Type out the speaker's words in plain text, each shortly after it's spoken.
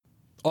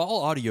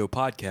All audio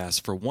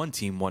podcasts for One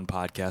Team, One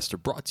Podcast are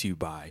brought to you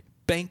by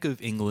Bank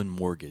of England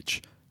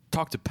Mortgage.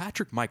 Talk to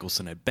Patrick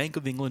Michelson at Bank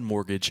of England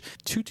Mortgage,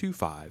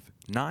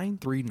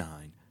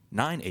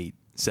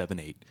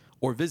 225-939-9878,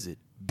 or visit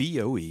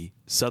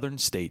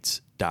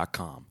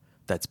boesouthernstates.com.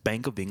 That's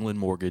Bank of England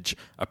Mortgage,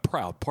 a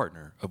proud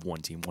partner of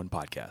One Team, One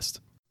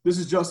Podcast. This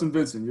is Justin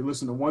Vincent. You're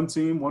listening to One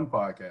Team, One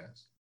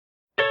Podcast.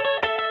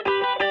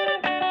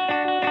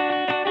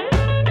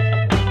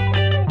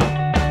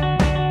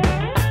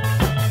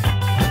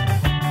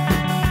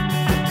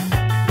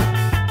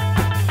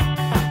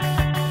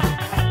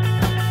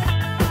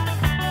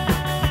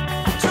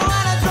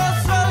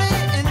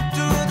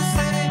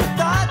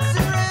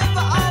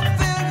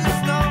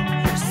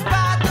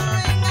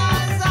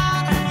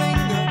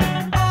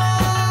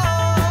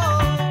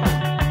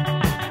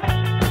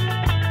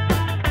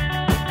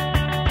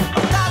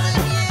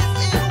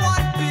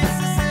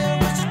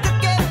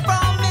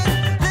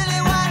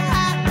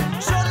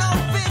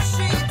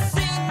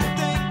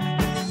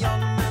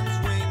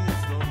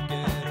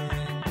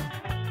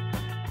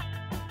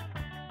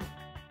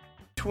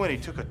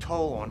 Took a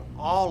toll on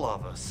all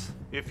of us.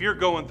 If you're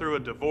going through a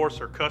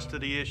divorce or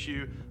custody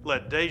issue,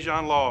 let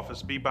Dejan Law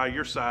Office be by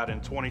your side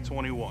in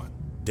 2021.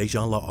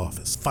 Dejan Law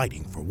Office,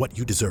 fighting for what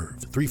you deserve.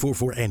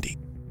 344-ANDY.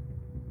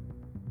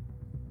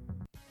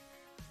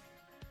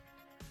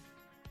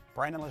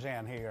 Brandon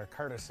Lejean here,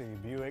 courtesy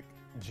Buick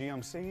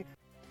GMC.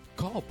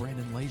 Call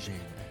Brandon Lejean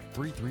at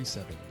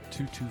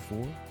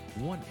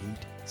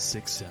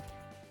 337-224-1867.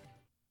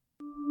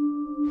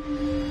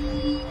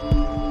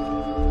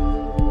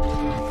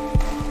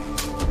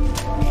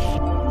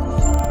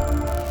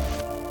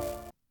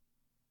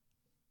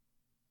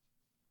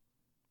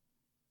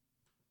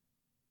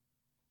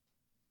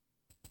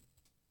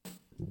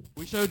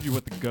 We showed you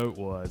what the GOAT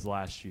was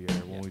last year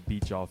when we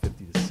beat y'all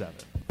 50-7.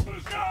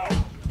 Let's go!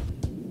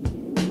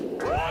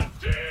 One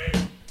team!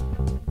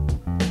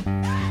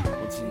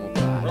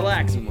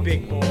 Relax,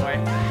 big boy.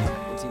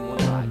 One Team, One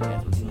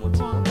Podcast. One Team, One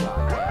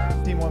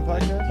Podcast. Team One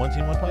Podcast? One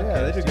Team, One Podcast?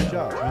 Yeah, they did a good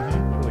job.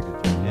 Really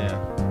good job. Yeah.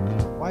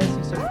 Why is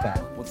he so fat?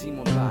 One Team,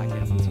 One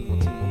Podcast. One Team, One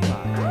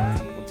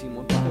Podcast. One Team,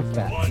 One Podcast.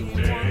 Fat. One Team, One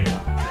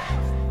Podcast.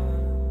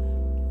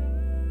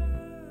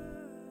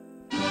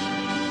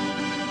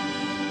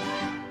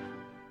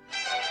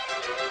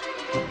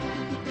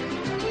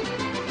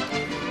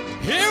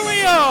 Here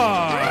we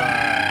are!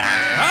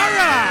 All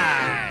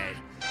right!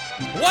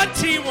 One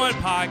Team, One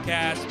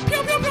Podcast.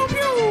 Pew, pew, pew, pew!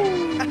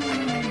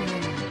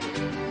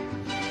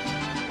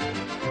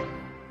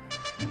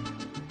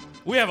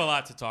 We have a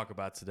lot to talk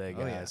about today,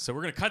 guys. yeah. So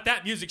we're going to cut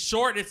that music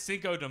short. It's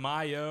Cinco de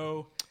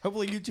Mayo.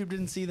 Hopefully YouTube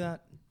didn't see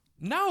that.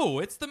 No,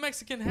 it's the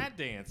Mexican hat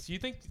dance. You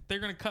think they're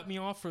going to cut me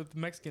off for the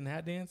Mexican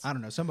hat dance? I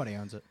don't know. Somebody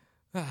owns it.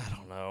 I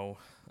don't know.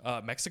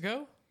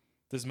 Mexico?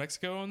 Does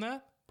Mexico own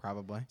that?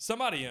 Probably.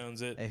 Somebody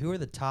owns it. Hey, who are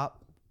the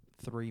top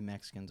 3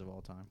 Mexicans of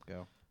all time?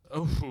 Go.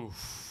 Oh,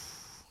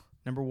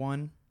 Number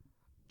 1,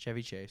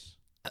 Chevy Chase.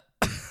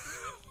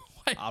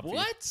 Wait,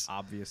 what?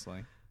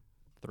 Obviously.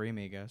 3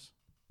 Amigos.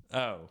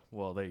 Oh,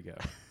 well, there you go.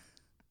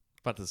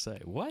 About to say,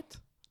 what?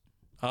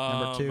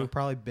 Number 2,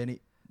 probably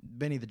Benny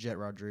the Jet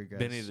Rodriguez.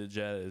 Benny the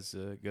Jet is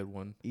a good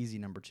one. Easy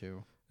number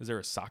 2. Is there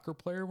a soccer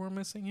player we're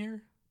missing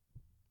here?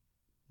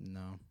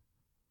 No.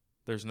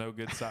 There's no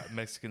good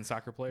Mexican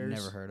soccer players?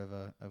 Never heard of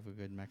a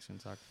good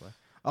Mexican soccer player.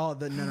 Oh,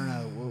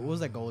 no. What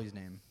was that goalie's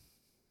name?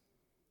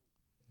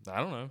 I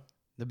don't know.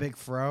 The Big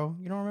Fro?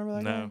 You don't remember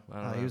that guy? No,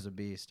 I don't know. He was a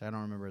beast. I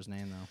don't remember his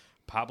name, though.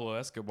 Pablo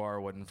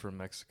Escobar wasn't from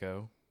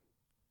Mexico.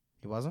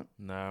 He wasn't?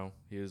 No,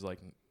 he was like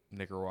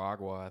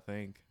Nicaragua, I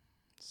think.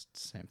 It's the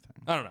same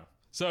thing. I don't know.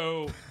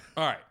 So,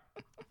 all right.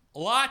 A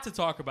lot to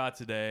talk about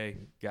today,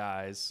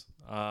 guys.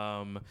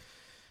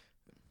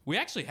 We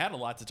actually had a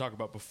lot to talk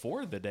about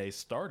before the day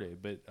started,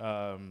 but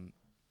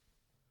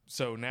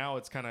so now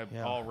it's kind of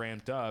all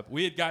ramped up.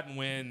 We had gotten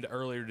wind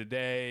earlier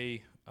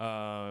today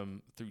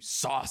through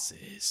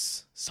Saucy,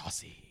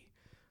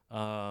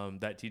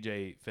 that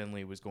TJ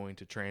Finley was going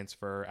to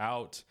transfer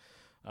out.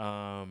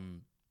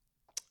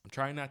 I'm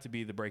trying not to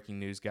be the breaking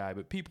news guy,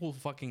 but people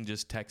fucking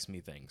just text me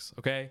things,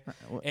 okay?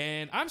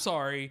 And I'm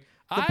sorry.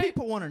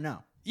 People want to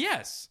know.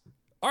 Yes.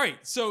 All right,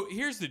 so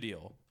here's the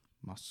deal.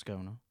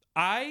 Moscona.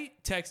 I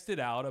texted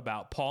out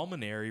about Paul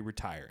Mainieri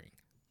retiring,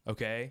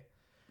 okay?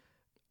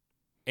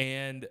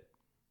 And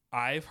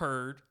I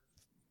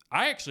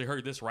actually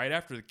heard this right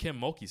after the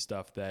Kim Mulkey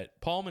stuff, that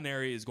Paul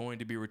Mainieri is going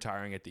to be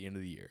retiring at the end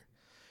of the year.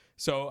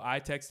 So I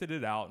texted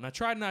it out, and I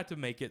tried not to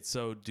make it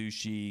so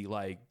douchey,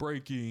 like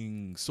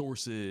breaking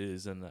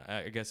sources, and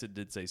I guess it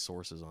did say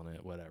sources on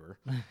it, whatever.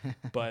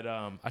 But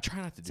I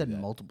try not to do that. It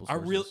said multiple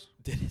sources.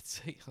 Did it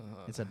say?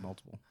 It said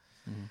multiple.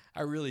 Mm-hmm.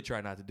 I really try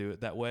not to do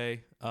it that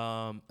way.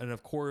 And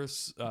of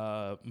course,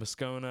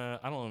 Moscona,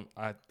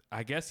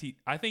 I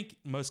think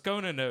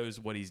Moscona knows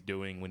what he's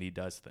doing when he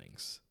does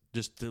things,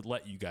 just to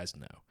let you guys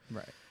know.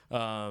 Right.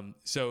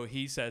 So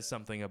he says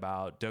something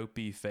about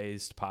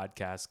dopey-faced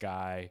podcast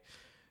guy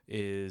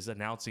is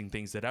announcing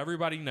things that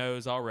everybody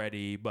knows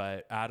already,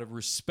 but out of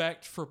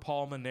respect for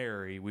Paul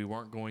Mainieri, we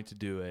weren't going to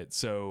do it.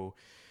 So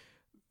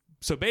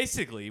So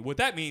basically, what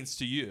that means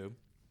to you,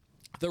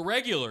 the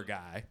regular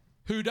guy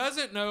who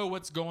doesn't know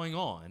what's going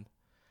on,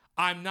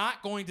 I'm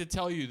not going to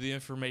tell you the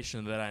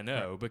information that I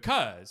know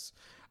because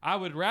I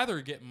would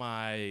rather get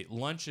my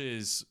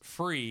lunches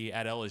free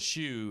at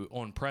LSU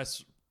on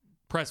press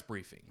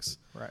briefings.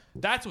 Right.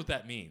 That's what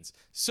that means.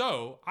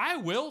 So I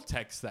will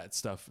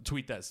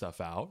tweet that stuff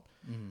out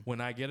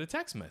when I get a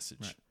text message.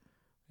 Right.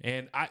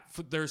 And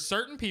there's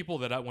certain people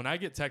that when I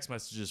get text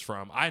messages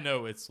from, I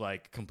know it's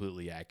like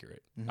completely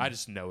accurate. I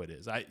just know it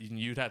is.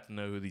 You'd have to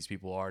know who these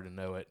people are to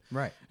know it.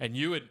 Right. And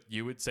you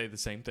would say the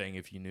same thing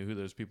if you knew who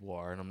those people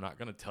are. And I'm not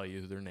going to tell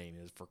you who their name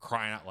is for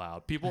crying out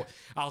loud. People,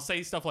 I'll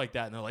say stuff like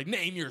that, and they're like,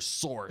 "Name your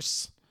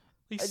source."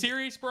 Are you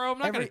serious, bro? I'm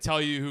not going to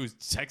tell you who's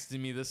texting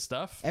me this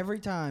stuff. Every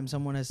time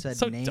someone has said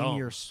So name dumb.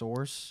 your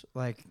source,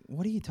 like,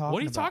 what are you talking about?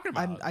 What are you talking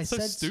about? I It's so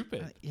said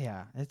stupid.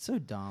 Yeah, it's so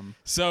dumb.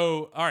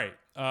 So, all right.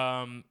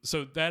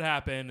 So that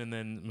happened, and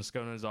then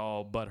Moscona's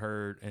all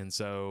butthurt, and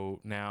so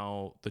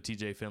now the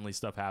TJ Finley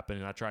stuff happened,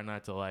 and I try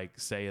not to like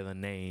say the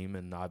name,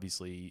 and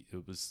obviously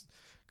it was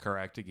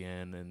correct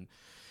again, and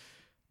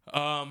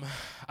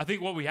I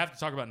think what we have to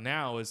talk about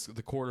now is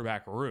the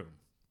quarterback room,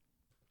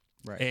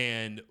 Right.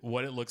 and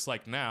what it looks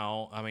like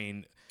now. I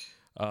mean,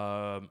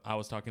 I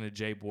was talking to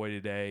Jay Boy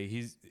today.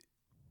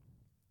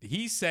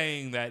 He's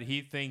saying that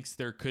he thinks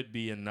there could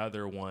be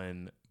another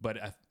one,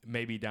 but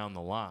maybe down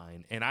the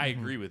line. And I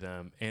agree with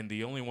him. And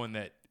the only one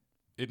that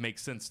it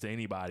makes sense to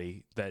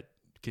anybody that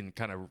can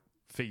kind of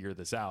figure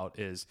this out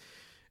is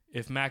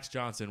if Max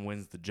Johnson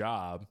wins the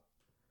job,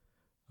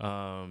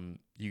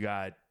 you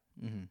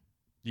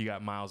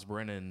got Miles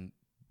Brennan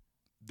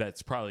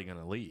that's probably going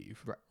to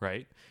leave,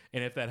 right?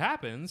 And if that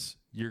happens,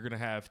 you're going to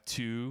have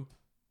two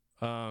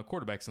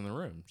quarterbacks in the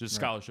room, just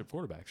scholarship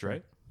quarterbacks,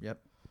 right? Yep.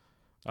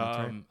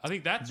 I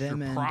think that's Them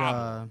your and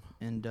problem.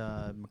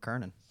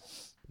 McKernan.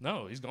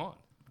 No, he's gone.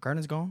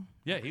 McKernan's gone?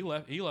 Yeah, he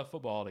left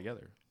football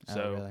altogether. Oh,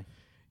 So really?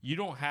 you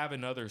don't have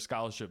another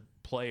scholarship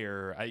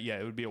player.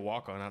 It would be a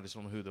walk-on. I just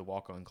don't know who the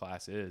walk-on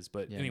class is.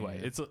 But anyway,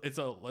 it's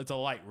a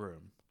light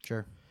room.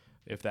 Sure.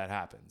 If that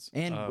happens,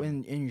 And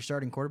when your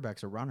starting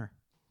quarterback's a runner,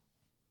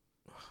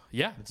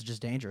 yeah, it's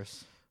just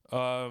dangerous.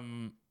 I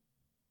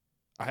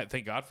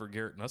thank God for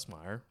Garrett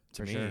Nussmeier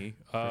to For me. sure.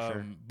 For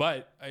sure.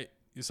 But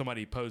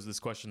somebody posed this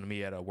question to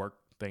me at a work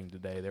thing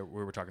today.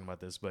 We were talking about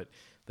this, but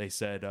they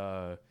said,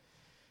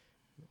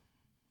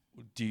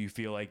 do you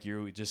feel like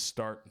you would just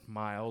start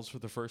Miles for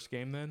the first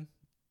game then?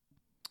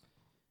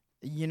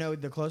 You know,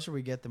 the closer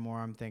we get, the more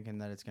I'm thinking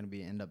that it's going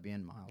to end up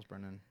being Miles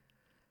Brennan.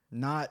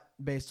 Not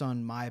based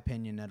on my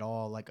opinion at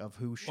all, like of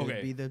who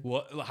should be the.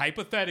 Well,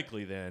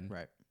 hypothetically, then,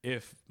 Right.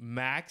 if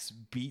Max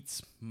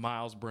beats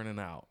Miles Brennan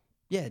out,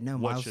 Yeah, no.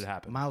 what Miles, should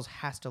happen? Miles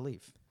has to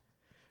leave.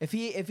 If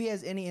he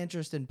has any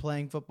interest in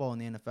playing football in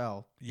the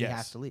NFL, he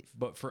has to leave.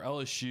 But for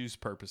LSU's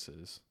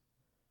purposes,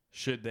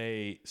 should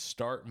they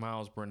start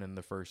Miles Brennan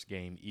the first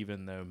game,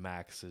 even though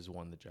Max has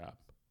won the job?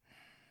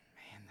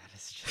 Man, that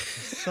is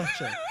just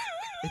such a.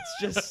 It's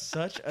just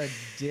such a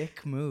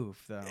dick move,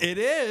 though. It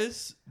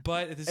is,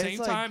 but at the same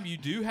like- time, you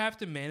do have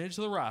to manage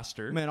the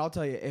roster. Man, I'll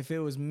tell you, if it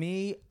was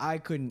me, I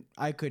couldn't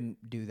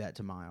do that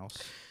to Miles.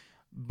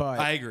 But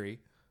I agree.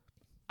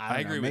 I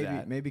agree with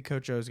that. Maybe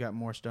Coach O's got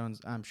more stones.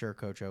 I'm sure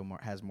Coach O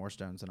has more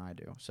stones than I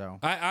do. So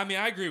I mean,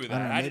 I agree with I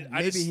don't that. know,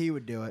 maybe he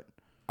would do it.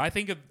 I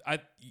think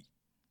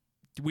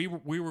we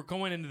were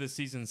going into the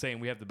season saying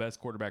we have the best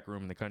quarterback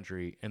room in the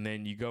country, and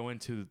then you go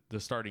into the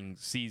starting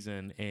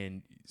season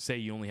and say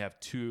you only have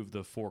 2 of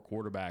the 4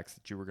 quarterbacks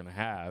that you were going to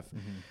have.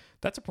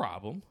 That's a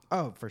problem.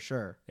 Oh, for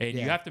sure. And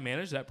you have to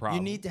manage that problem.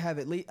 You need to have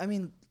at least. I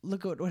mean,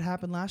 look at what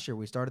happened last year.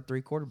 We started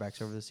 3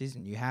 quarterbacks over the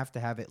season. You have to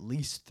have at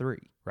least 3.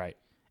 Right.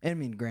 And I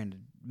mean,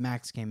 granted,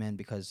 Max came in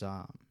because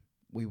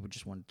we would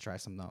just wanted to try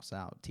something else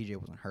out. TJ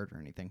wasn't hurt or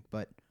anything,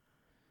 but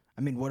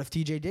I mean, what if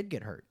TJ did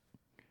get hurt?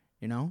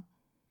 You know,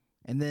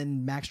 and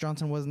then Max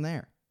Johnson wasn't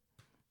there.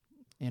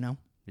 You know.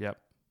 Yep.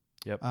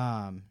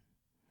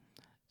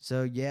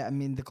 So yeah, I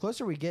mean, the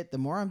closer we get, the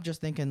more I'm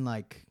just thinking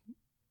like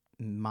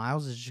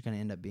Miles is just going to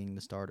end up being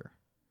the starter,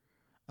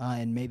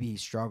 and maybe he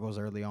struggles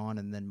early on,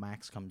 and then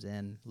Max comes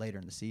in later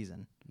in the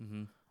season.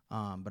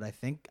 But I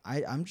think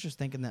I'm just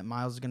thinking that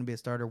Miles is going to be a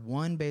starter.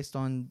 1, based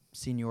on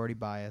seniority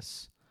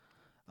bias,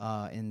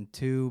 and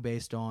 2,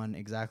 based on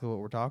exactly what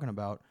we're talking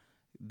about.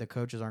 The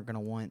coaches aren't going to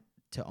want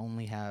to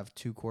only have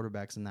 2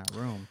 quarterbacks in that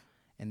room,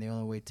 and the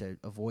only way to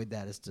avoid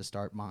that is to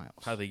start Miles.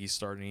 I think he's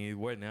starting either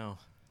way now.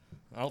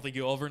 I don't think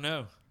you'll ever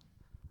know.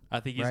 I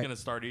think he's Right. going to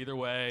start either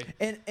way.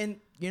 And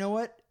you know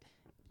what?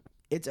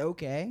 It's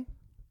okay.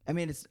 I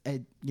mean, it's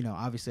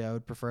obviously I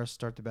would prefer us to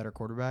start the better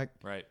quarterback.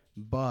 Right.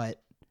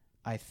 But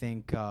I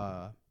think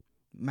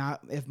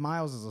if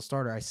Miles is a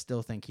starter, I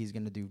still think he's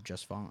going to do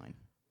just fine.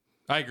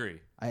 I agree.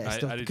 I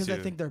do because I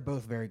think they're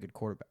both very good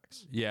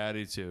quarterbacks. Yeah, I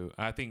do too.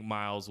 I think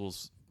Miles will.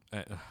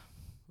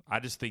 I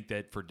just think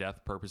that for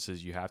depth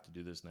purposes, you have to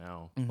do this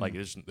now. Like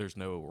there's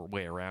no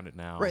way around it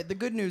now. Right. The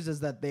good news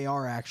is that they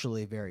are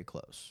actually very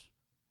close.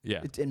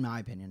 Yeah. It's in my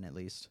opinion, at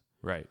least.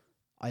 Right.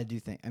 I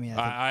do think. I mean,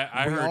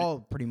 I we heard- all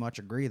pretty much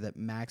agree that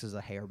Max is a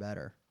hair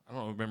better. I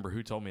don't remember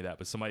who told me that,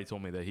 but somebody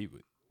told me that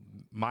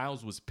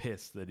Miles was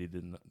pissed that he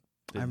didn't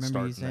I remember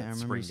start you saying, in that I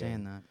remember spring you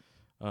saying game.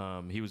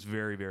 that. He was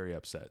very, very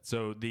upset.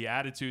 So the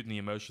attitude and the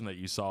emotion that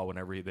you saw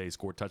whenever they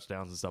scored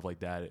touchdowns and stuff like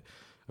that,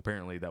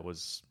 apparently that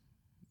was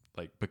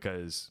like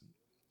because,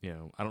 you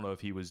know, I don't know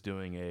if he was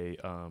doing a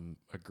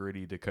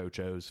gritty to Coach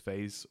O's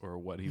face or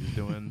what he was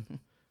doing.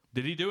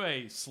 Did he do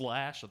a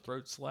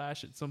throat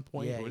slash at some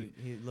point? Yeah,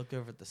 he looked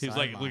over at the he was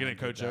sideline like looking at and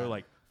did Coach O that.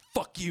 like,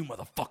 fuck you,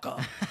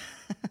 motherfucker.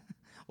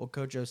 Well,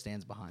 Coach O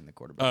stands behind the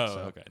quarterback. Oh, so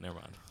okay, never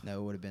mind. No,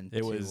 it would have been.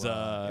 It was, it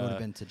would have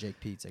been to Jake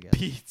Peets, I guess.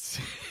 Pete's.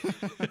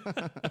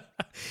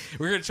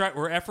 We're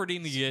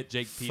efforting to get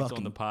Jake Peets on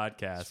Fucking- the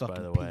podcast, by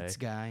fucking the way. Peets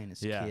guy and his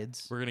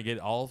kids. We're gonna get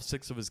all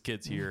 6 of his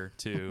kids here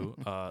too.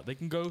 They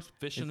can go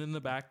fishing in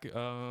the back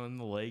in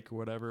the lake or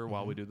whatever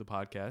while we do the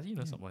podcast. You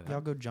know, something like Y'all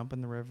that. go jump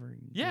in the river. You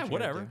do Yeah, what you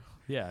gotta whatever.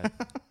 do.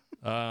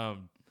 Yeah.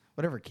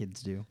 Whatever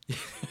kids do.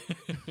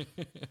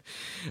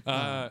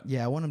 Uh,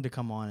 Yeah, I want him to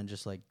come on and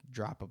just like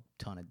drop a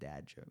ton of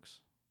dad jokes.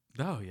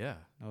 oh yeah,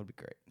 That would be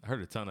great. I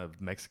heard a ton of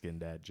Mexican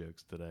dad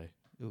jokes today.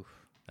 Oof.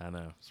 I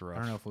know it's rough. I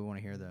don't know if we want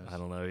to hear those. I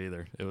don't know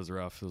either. It was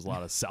rough. It was a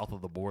lot of south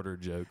of the border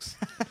jokes.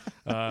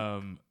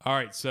 All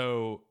right,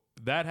 so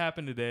that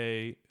happened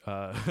today.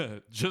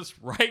 Just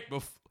right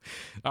before.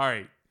 All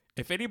right,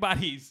 if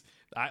anybody's,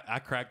 I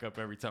crack up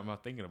every time I'm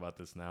thinking about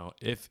this now.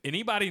 If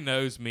anybody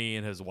knows me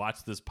and has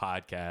watched this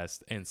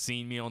podcast and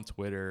seen me on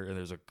Twitter, and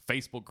there's a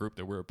Facebook group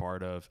that we're a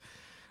part of,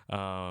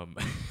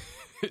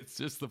 it's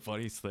just the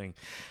funniest thing.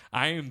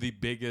 I am the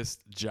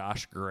biggest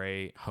Josh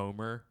Gray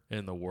homer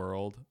in the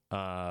world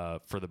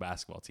for the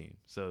basketball team.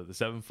 So the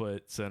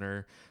 7-foot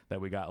center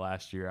that we got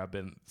last year, I've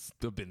been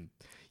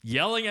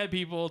yelling at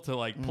people to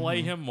like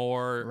play him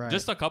more. Right.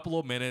 Just a couple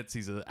of minutes.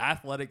 He's an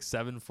athletic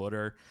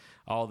 7-footer.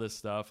 All this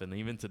stuff, and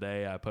even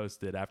today I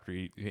posted after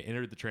he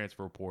entered the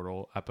transfer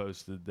portal. I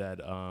posted that,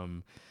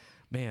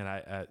 man,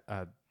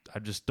 I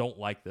just don't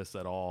like this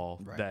at all.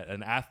 Right. That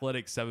an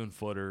athletic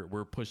 7-footer,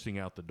 we're pushing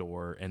out the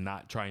door and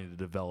not trying to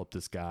develop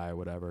this guy or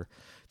whatever.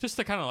 Just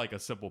to kind of like a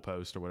simple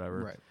post or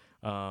whatever.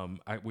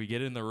 Right. We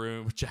get in the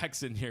room,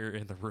 Jackson here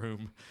in the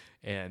room,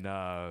 and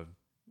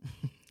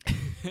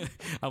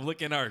I'm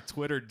looking at our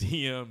Twitter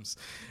DMs,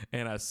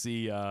 and I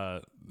see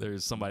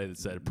there's somebody that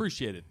said,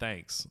 "Appreciate it,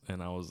 thanks."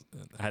 And I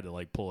had to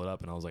like pull it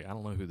up, and I was like, I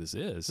don't know who this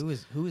is.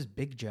 Who is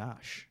Big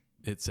Josh?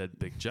 It said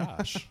Big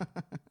Josh,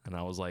 and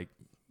I was like,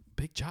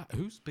 Big Josh?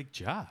 Who's Big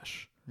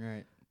Josh?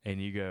 Right.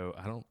 And you go,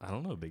 I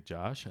don't know Big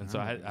Josh. And so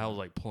I was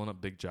like pulling up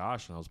Big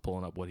Josh, and I was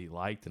pulling up what he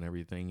liked and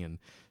everything. And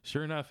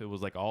sure enough, it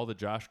was like all the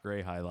Josh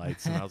Gray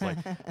highlights. And I was like,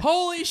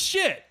 holy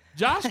shit,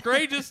 Josh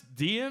Gray just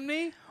DM'd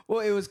me? Well,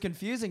 it was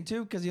confusing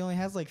too because he only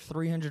has like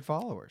 300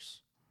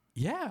 followers.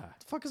 Yeah. What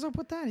the fuck is up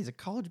with that? He's a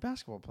college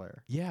basketball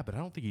player. Yeah, but I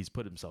don't think he's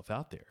put himself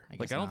out there. I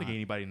Like, guess I don't think not.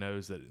 anybody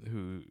knows that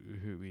who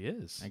he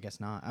is. I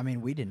guess not. I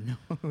mean, we didn't know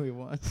who he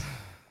was.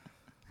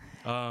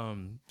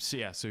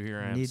 So here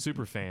I am,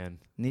 super fan.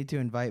 Need to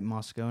invite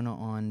Moscona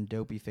on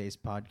Dopey Face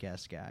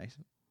podcast, guys.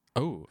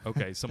 Oh,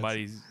 okay.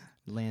 Somebody's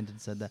Landon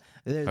said that.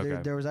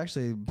 Okay. There was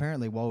actually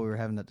apparently while we were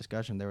having that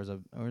discussion, there was a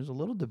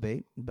little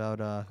debate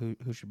about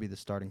who should be the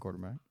starting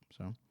quarterback.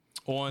 So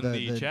on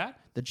the chat.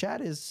 The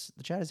chat is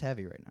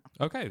heavy right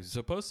now. Okay,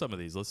 so post some of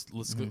these. Let's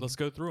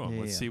go through them.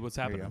 Let's see what's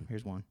Here you happening. go.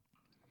 Here's one.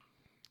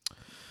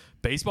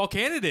 Baseball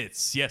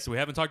candidates. Yes, we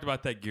haven't talked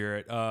about that,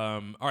 Garrett.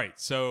 All right,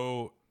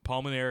 so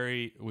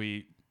Pulmonary,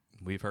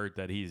 we've heard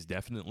that he's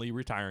definitely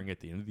retiring at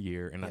the end of the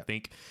year, and I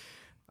think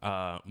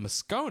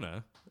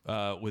Moscona,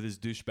 with his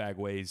douchebag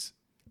ways,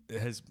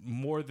 has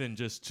more than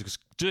just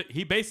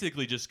he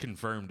basically just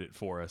confirmed it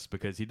for us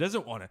because he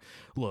doesn't want to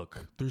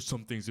look. There's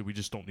some things that we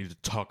just don't need to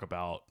talk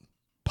about.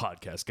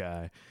 Podcast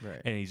guy,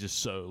 Right. And he's just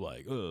so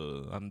like,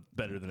 I'm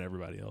better than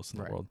everybody else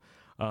in the world.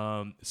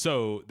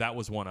 So that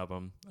was one of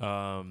them.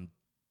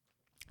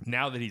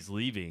 Now that he's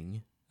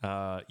leaving,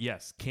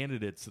 yes,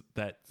 candidates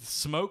that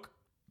smoke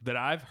that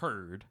I've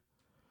heard,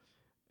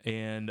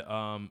 and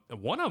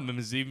one of them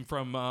is even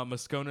from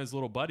Moscona's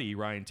little buddy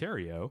Ryan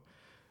Terrio,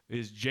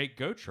 is Jake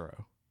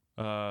Gautreaux,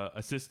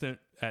 assistant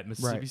at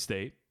Mississippi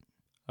State,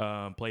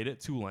 played at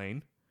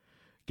Tulane.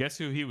 Guess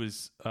who he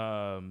was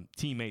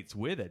teammates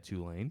with at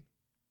Tulane?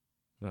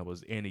 That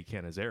was Andy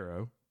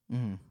Cannizaro.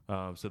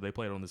 So they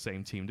played on the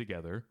same team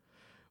together.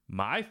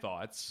 My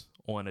thoughts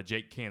on a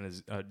Jake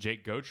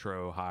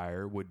Gautreaux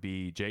hire would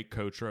be Jake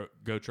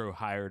Gautreaux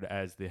hired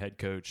as the head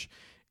coach,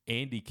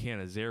 Andy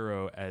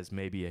Cannizaro as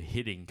maybe a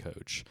hitting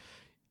coach.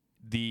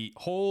 The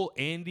whole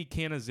Andy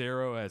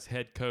Cannizaro as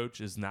head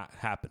coach is not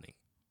happening.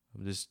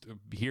 I'm just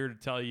here to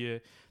tell you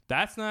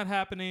that's not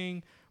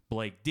happening.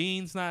 Blake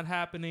Dean's not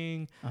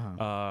happening.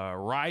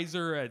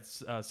 Riser at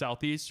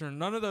Southeastern.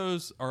 None of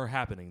those are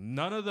happening.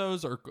 None of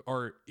those are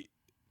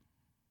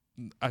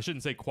I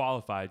shouldn't say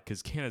qualified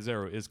because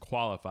Cannizaro is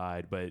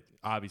qualified, but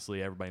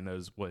obviously everybody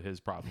knows what his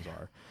problems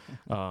are.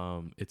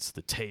 It's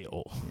the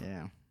tail.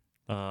 Yeah.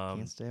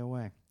 Can't stay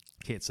away.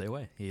 Can't stay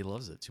away. He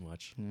loves it too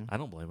much. Yeah. I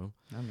don't blame him.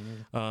 I mean,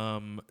 neither.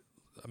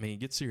 I mean, it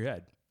gets to your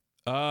head.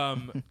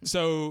 But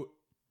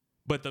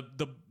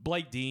the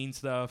Blake Dean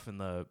stuff and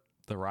the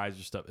the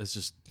riser stuff is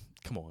just,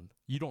 come on.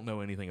 You don't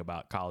know anything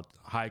about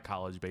high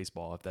college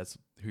baseball if that's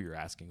who you're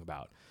asking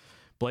about.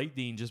 Blake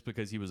Dean, just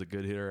because he was a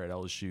good hitter at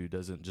LSU,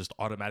 doesn't just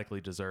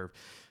automatically deserve.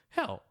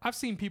 Hell, I've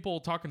seen people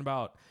talking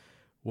about,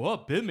 well,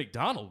 Ben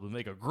McDonald would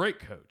make a great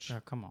coach.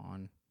 Oh, come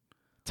on.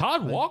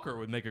 Todd Walker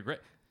would make a great.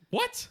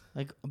 What?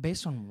 Like,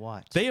 based on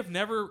what? They have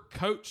never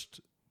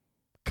coached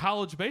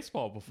college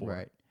baseball before.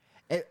 Right.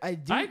 I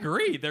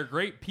agree. They're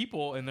great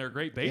people and they're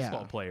great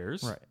baseball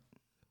players. Right.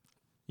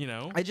 You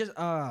know, I just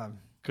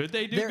could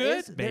they do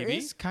good? Maybe. There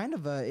is kind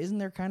of isn't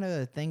there kind of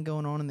a thing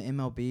going on in the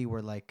MLB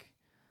where like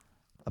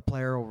a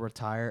player will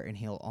retire and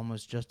he'll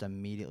almost just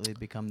immediately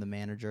become the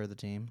manager of the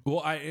team?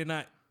 Well,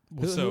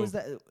 who is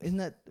that? Isn't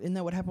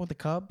that what happened with the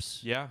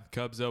Cubs? Yeah,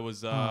 Cubs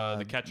was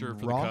the catcher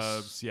for Ross?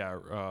 the Cubs.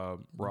 Yeah,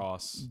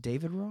 Ross.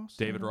 David Ross.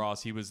 David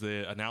Ross. He was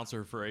the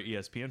announcer for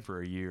ESPN for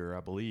a year, I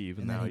believe,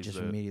 and now then he he's just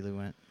immediately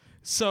went.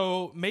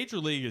 So Major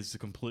League is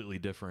completely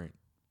different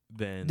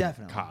than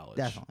college.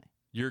 Definitely.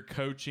 You're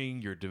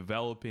coaching, you're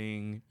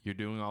developing, you're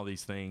doing all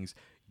these things.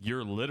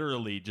 You're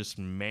literally just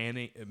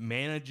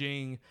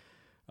managing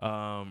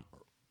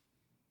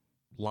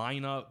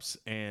lineups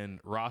and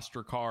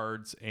roster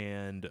cards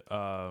and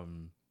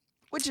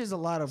which is a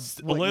lot of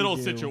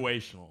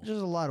situational. Which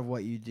is a lot of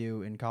what you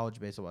do in college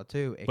baseball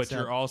too. But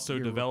you're also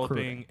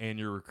developing and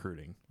you're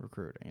recruiting.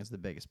 Recruiting is the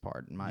biggest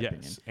part, in my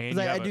Yes, opinion.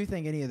 and I do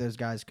think any of those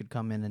guys could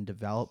come in and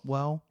develop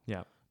well.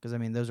 Yeah. Because, I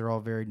mean, those are all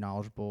very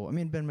knowledgeable. I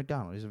mean, Ben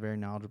McDonald, he's a very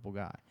knowledgeable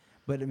guy.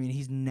 But, I mean,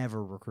 he's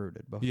never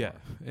recruited before. Yeah.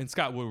 And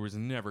Scott Woodward's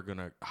never going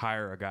to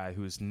hire a guy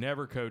who's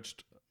never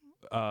coached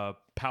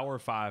Power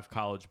 5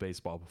 college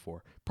baseball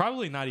before.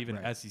 Probably not even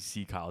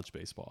SEC college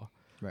baseball.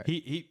 Right.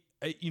 He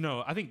you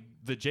know, I think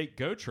the Jake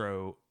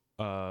Gautreaux,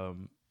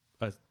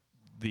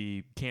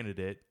 the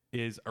candidate,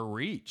 is a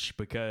reach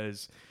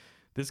because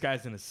this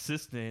guy's an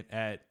assistant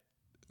at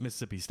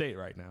Mississippi State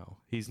right now.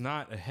 He's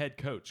not a head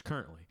coach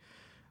currently.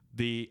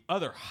 The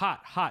other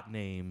hot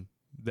name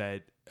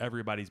that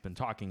everybody's been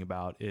talking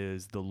about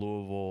is the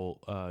Louisville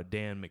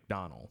Dan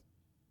McDonnell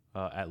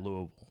at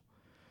Louisville.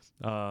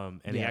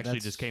 And he actually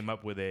just came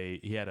up with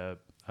he had a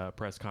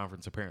press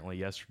conference apparently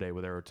yesterday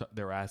where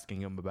they were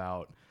asking him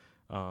about,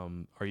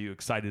 are you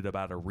excited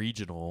about a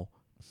regional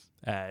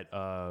at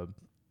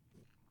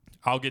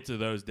I'll get to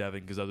those,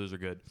 Devin, because others are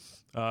good.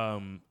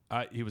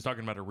 He was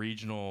talking about a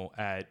regional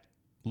at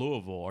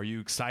Louisville. Are you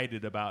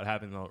excited about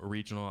having a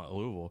regional at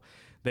Louisville?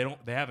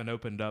 They haven't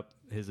opened up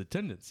his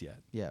attendance yet.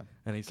 Yeah.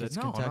 And he said,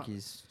 no,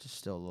 Kentucky's just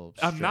still a little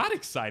I'm not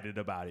excited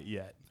about it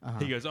yet. Uh-huh.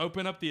 He goes,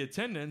 open up the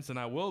attendance and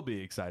I will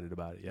be excited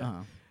about it. Yeah.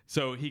 Uh-huh.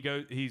 So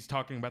he's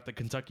talking about the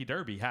Kentucky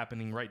Derby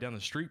happening right down the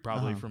street,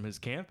 probably from his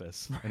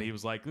campus. Right. And he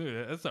was like,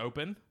 that's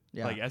open.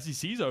 Yeah. Like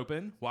SEC's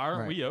open. Why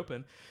aren't we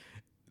open?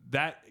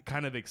 That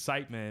kind of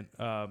excitement.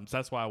 So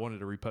that's why I wanted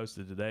to repost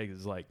it today.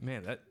 Because like,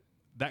 man,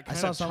 that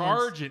kind of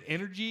charge and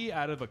energy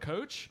out of a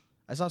coach.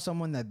 I saw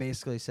someone that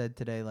basically said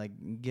today, like,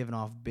 giving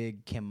off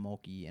big Kim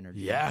Mulkey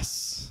energy.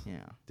 Yes.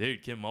 Yeah.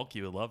 Dude, Kim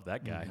Mulkey would love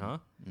that guy, huh?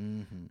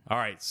 Mm-hmm. All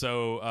right.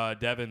 So,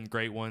 Devin,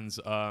 great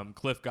ones.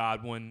 Cliff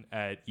Godwin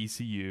at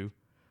ECU,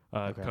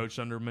 coached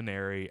under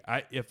Maneri.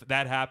 If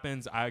that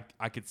happens, I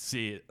could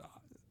see it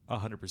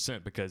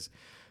 100% because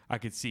I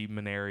could see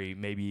Maneri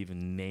maybe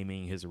even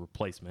naming his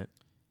replacement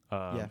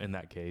in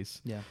that case.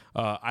 Yeah.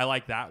 I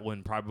like that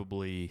one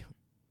probably.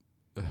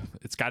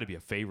 It's got to be a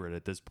favorite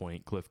at this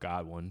point, Cliff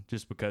Godwin,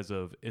 just because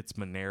of it's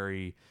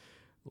Maneri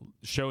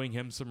showing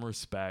him some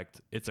respect.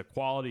 It's a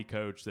quality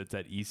coach that's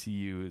at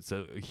ECU. It's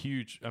a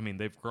huge. I mean,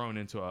 they've grown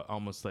into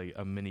almost like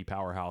a mini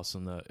powerhouse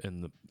in the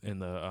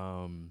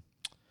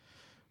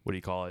what do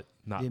you call it?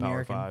 Not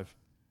Power 5.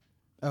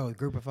 Oh,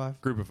 Group of 5.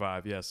 Group of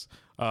 5, yes.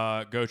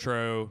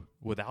 Gautreaux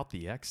without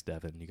the X,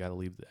 Devin. You got to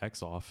leave the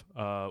X off.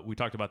 We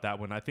talked about that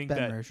one. I think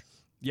Ben Mersch.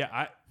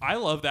 Yeah, I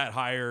love that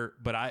hire,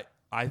 but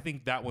I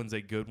think that one's a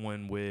good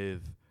one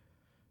with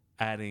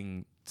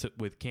adding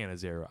with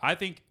Cannizzaro. I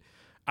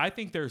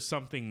think there's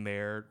something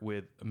there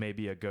with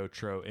maybe a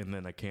Gautreaux and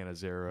then a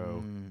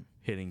Cannizzaro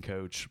hitting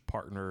coach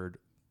partnered.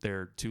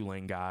 They're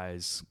Tulane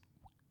guys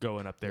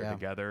going up there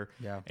together.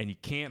 Yeah. And you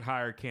can't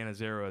hire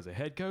Cannizzaro as a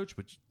head coach,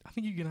 but I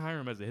think you can hire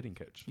him as a hitting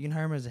coach. You can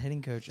hire him as a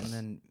hitting coach and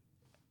then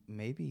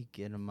maybe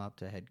get him up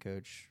to head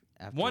coach.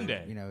 After, one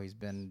day. You know, he's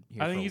been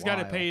here I think for he's got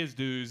to pay his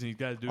dues and he's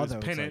got to do his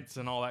penance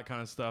and all that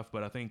kind of stuff,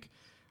 but I think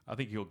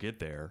he'll get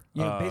there.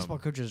 You know, baseball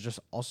coaches just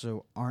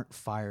also aren't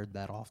fired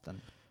that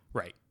often.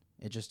 Right.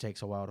 It just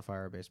takes a while to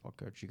fire a baseball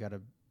coach. You got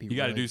to be. You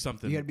got to do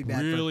something. You got to be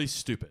bad really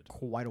stupid.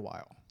 Quite a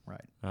while,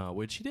 right?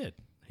 Which he did.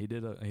 He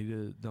did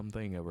a dumb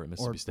thing over at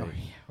Mississippi State.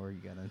 Or you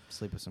got to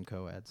sleep with some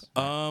co-eds.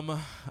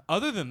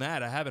 Other than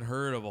that, I haven't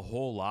heard of a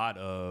whole lot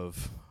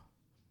of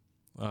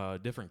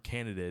different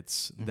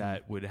candidates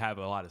that would have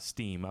a lot of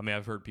steam. I mean,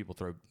 I've heard people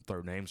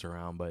throw names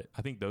around, but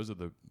I think those are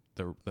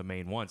the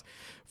main ones.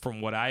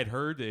 From what I had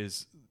heard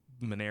is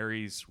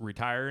Maneri's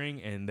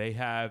retiring, and they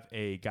have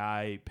a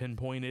guy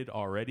pinpointed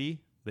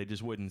already. They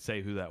just wouldn't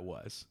say who that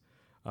was.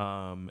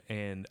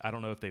 And I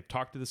don't know if they've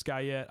talked to this guy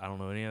yet. I don't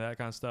know any of that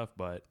kind of stuff,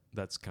 but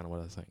that's kind of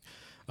what I think.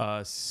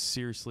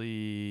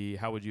 Seriously,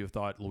 how would you have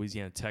thought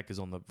Louisiana Tech is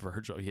on the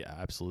verge? Yeah,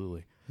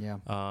 absolutely. Yeah.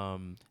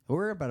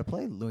 We're about to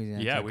play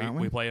Louisiana Yeah, Tech, aren't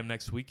we play them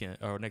next weekend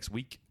or next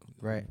week.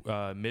 Right.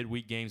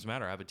 Midweek games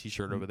matter. I have a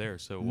T-shirt over there,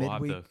 so we'll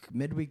have to.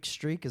 Midweek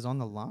streak is on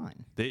the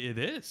line. It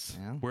is.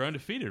 Yeah. We're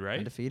undefeated, right?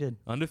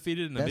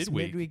 Undefeated in the Best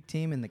midweek.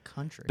 team in the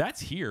country.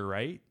 That's here,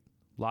 right?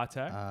 La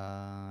Tech.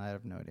 I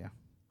have no idea.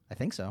 I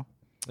think so.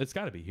 It's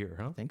got to be here,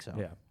 huh? I think so.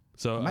 Yeah.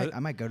 So I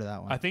might go to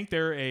that one. I think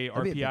they're a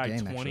That'd be a RPI big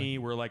game, 20. actually.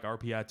 We're like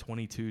RPI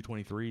 22,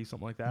 23,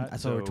 something like that. I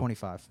thought we're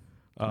 25.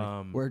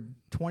 We're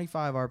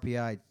 25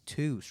 RPI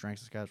 2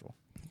 strength of schedule.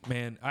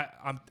 Man,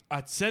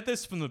 I said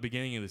this from the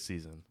beginning of the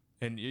season,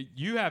 and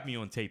you have me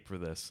on tape for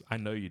this. I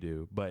know you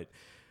do, but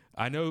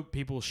I know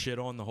people shit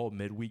on the whole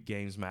midweek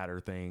games matter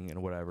thing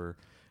and whatever,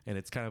 and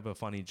it's kind of a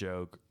funny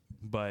joke.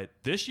 But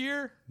this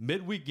year,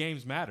 midweek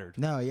games mattered.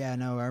 No,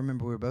 I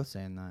remember we were both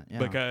saying that. Yeah.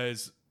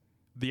 Because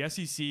the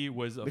SEC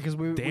was a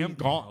we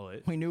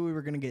gauntlet. We knew we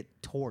were going to get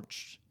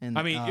torched. In,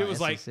 I mean, it was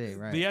SEC, like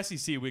right. the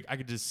SEC. I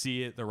could just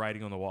see it, the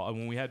writing on the wall. And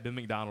when we had Ben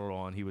McDonald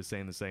on, he was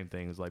saying the same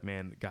thing. It was like,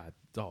 man, God,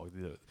 dog,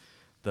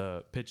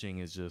 the pitching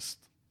is just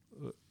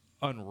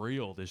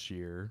unreal this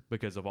year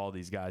because of all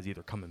these guys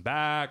either coming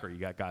back or you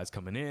got guys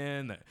coming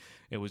in.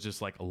 It was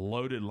just like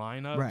loaded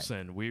lineups, Right.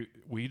 and we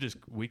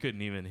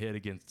couldn't even hit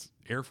against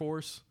Air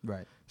Force.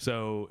 Right.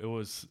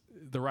 So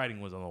the writing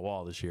was on the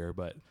wall this year.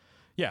 But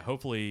yeah,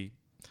 hopefully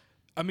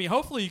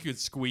you could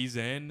squeeze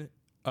in.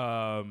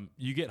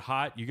 You get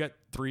hot. You got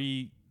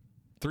three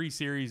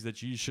series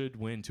that you should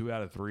win 2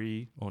 out of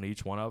 3 on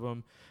each one of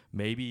them.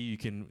 Maybe you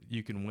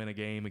can win a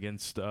game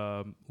against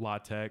La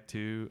Tech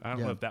too. I don't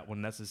know if that one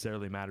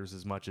necessarily matters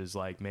as much as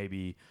like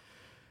maybe.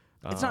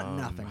 It's not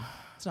nothing.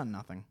 It's not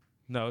nothing.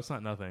 No, it's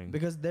not nothing.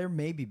 Because they're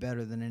maybe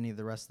better than any of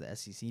the rest of the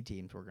SEC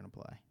teams we're going to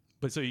play.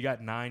 But so you got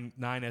nine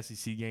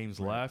SEC games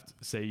left.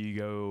 Say you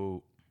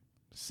go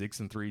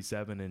 6-3,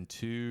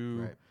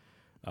 7-2.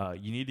 Right.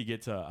 You need to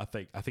get to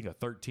I think a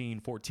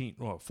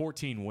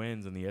 14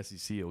 wins in the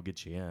SEC will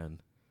get you in.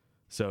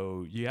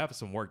 So you have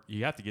some work.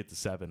 You have to get to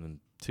 7-2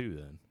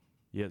 then.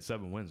 You had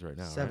 7 wins right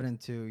now.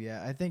 7-2,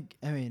 yeah.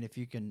 I mean, if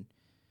you can,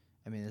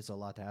 there's a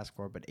lot to ask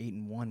for, but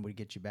 8-1 would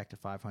get you back to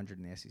 500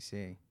 in the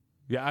SEC.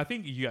 Yeah, I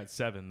think you got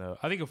 7 though.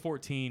 I think a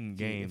 14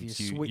 games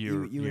you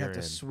would have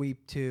to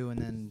sweep 2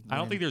 and then. I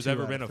don't think there's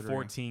ever been a 3.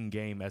 14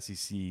 game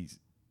SEC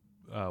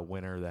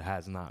winner that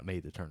has not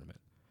made the tournament.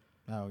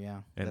 Oh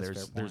yeah, and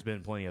that's there's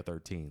been plenty of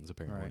 13s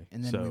apparently. Right.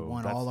 And then we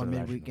won all our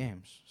midweek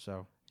games.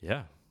 So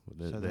yeah,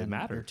 they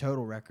matter. Your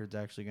total record's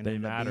actually going to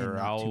end up being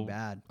not too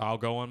bad. I'll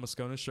go on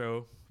Moscona's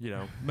show.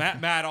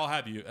 Matt, I'll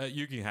have you.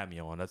 You can have me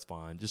on. That's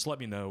fine. Just let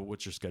me know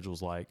what your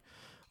schedule's like.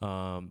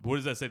 What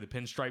does that say? The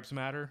pinstripes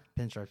matter?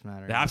 Pinstripes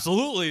matter.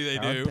 Absolutely, they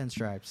do.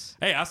 Pinstripes.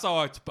 Hey, I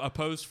saw a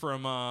post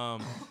from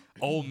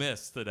Ole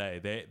Miss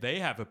today. They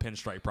have a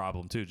pinstripe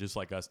problem too, just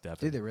like us,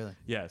 definitely. Do they really?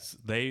 Yes.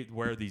 They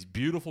wear these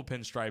beautiful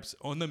pinstripes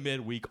on the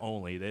midweek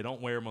only. They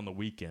don't wear them on the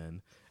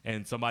weekend.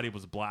 And somebody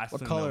was blasting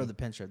What color them. are the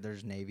pinstripe?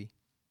 There's navy.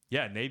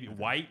 Yeah, navy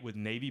white with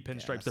navy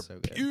pinstripes. that's They're so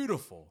good.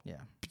 beautiful.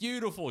 Yeah.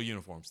 Beautiful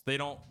uniforms. They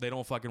don't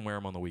fucking wear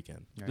them on the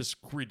weekend. Right. Just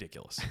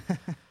ridiculous.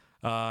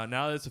 Now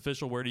that it's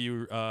official, where do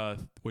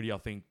y'all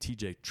think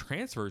TJ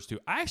transfers to?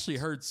 I actually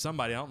heard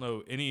somebody, I don't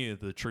know any of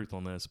the truth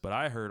on this, but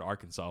I heard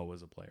Arkansas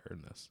was a player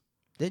in this.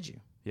 Did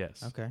you?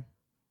 Yes. Okay.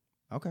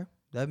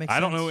 That makes sense. I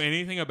don't know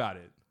anything about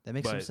it. That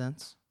makes some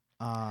sense.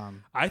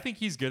 I think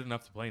he's good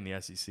enough to play in the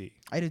SEC.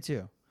 I do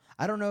too.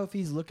 I don't know if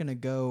he's looking to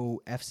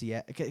go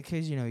FCS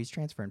because he's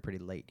transferring pretty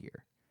late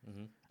here.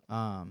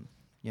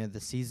 Mm-hmm. The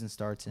season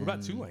starts in. What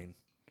about Tulane?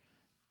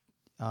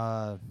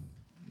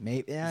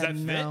 Maybe does that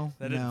no, fit?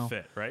 That didn't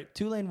fit, right?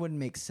 Tulane wouldn't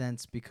make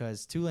sense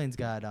because Tulane's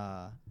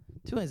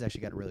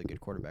actually got a really good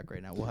quarterback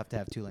right now. We'll have to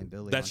have Tulane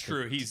Billy. That's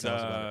true.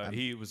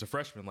 He was a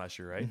freshman last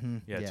year, right? Mm-hmm,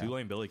 yeah,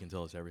 Tulane Billy can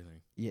tell us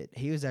everything. Yeah,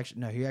 he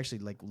actually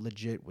like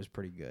legit was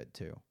pretty good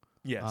too.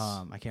 Yes.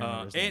 I can't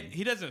remember his name. And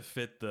he doesn't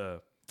fit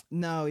the.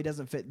 No, he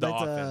doesn't fit the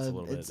offense a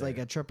little bit. It's like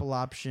a triple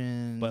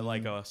option, but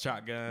like a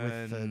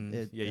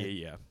shotgun.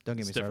 Yeah. Don't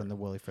get me started on the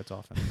Willie Fritz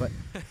offense, but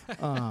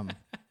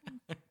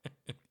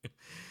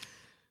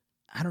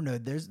I don't know.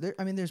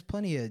 There's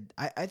plenty of.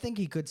 I think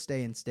he could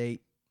stay in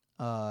state,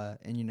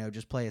 and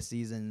just play a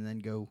season and then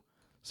go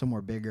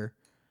somewhere bigger.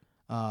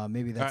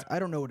 Maybe that's. I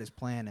don't know what his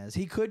plan is.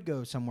 He could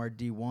go somewhere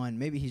D1.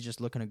 Maybe he's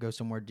just looking to go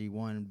somewhere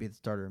D1 and be the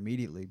starter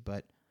immediately.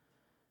 But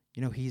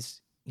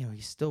he's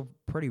still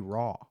pretty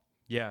raw.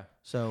 Yeah.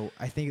 So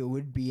I think it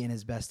would be in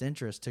his best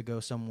interest to go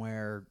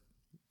somewhere.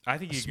 I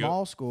think a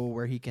small school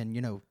where he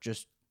can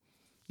just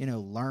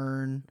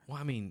learn. Well,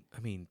 I mean,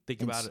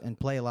 think about it and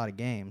play a lot of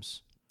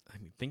games. I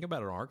mean, think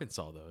about it in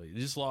Arkansas, though. You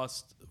just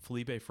lost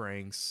Felipe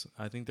Franks.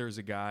 I think there's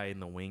a guy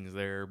in the wings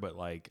there, but,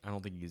 I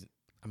don't think he's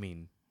 –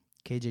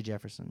 KJ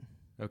Jefferson.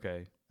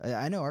 Okay.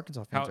 I know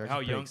Arkansas fans are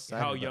how young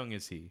excited, How young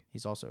is he?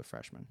 He's also a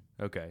freshman.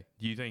 Okay.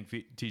 Do you think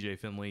TJ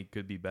Finley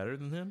could be better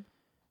than him?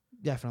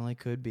 Definitely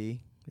could be.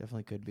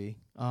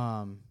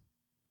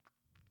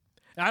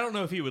 I don't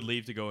know if he would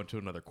leave to go into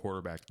another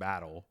quarterback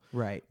battle.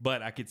 Right.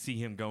 But I could see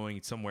him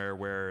going somewhere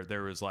where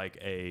there was like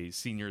a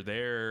senior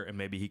there, and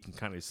maybe he can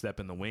kind of step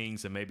in the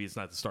wings, and maybe it's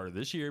not the start of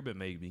this year, but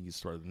maybe he can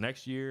start the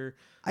next year.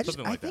 I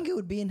think it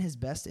would be in his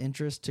best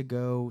interest to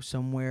go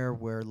somewhere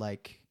where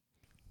like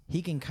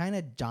he can kind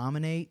of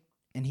dominate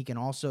and he can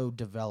also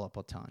develop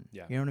a ton.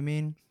 Yeah. You know what I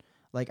mean?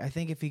 Like I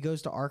think if he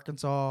goes to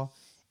Arkansas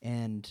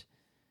and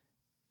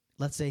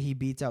let's say he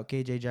beats out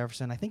KJ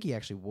Jefferson, I think he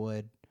actually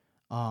would.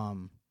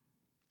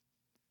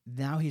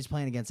 Now he's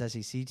playing against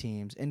SEC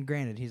teams, and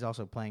granted, he's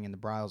also playing in the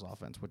Briles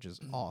offense, which is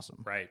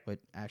awesome. Right. But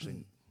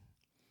actually,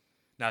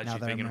 now that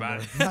you're thinking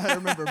about it. now that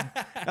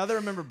I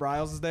remember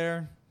Briles is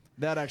there,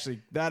 that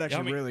actually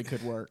really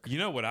could work. You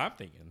know what I'm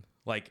thinking?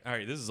 Like, all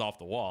right, this is off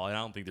the wall, and I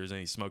don't think there's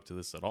any smoke to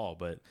this at all,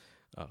 but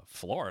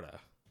Florida.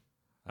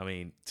 I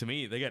mean, to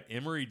me, they got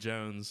Emory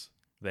Jones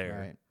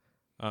there.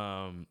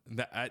 Right.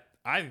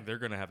 I think they're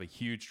going to have a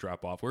huge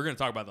drop-off. We're going to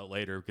talk about that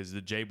later because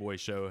the J-Boy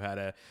show had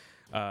a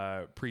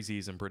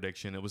preseason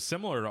prediction. It was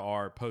similar to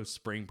our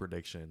post-spring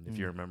prediction, if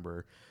you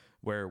remember,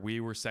 where we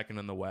were second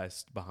in the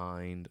West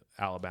behind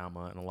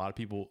Alabama, and a lot of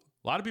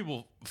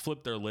people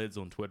flipped their lids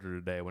on Twitter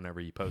today whenever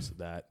you posted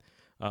that.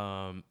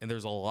 And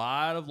there's a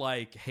lot of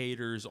like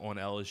haters on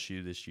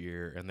LSU this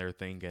year, and they're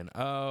thinking,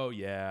 oh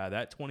yeah,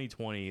 that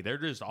 2020, they're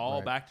just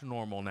all back to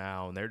normal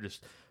now, and they're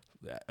just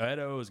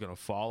Edo is going to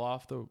fall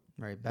off the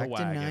back the to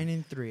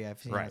wagon. 9-3.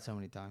 I've seen that so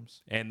many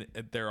times, and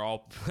they're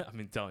all. I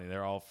mean, telling you,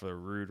 they're all for a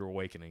rude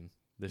awakening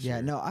this year.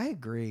 Yeah, no, I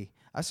agree.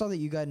 I saw that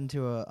you got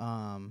into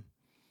a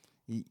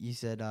You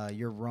said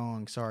you're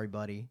wrong. Sorry,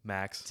 buddy.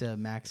 Max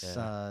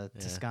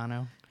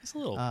Toscano. It's a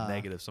little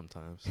negative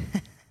sometimes.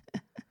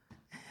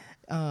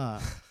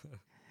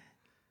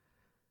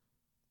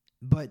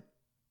 But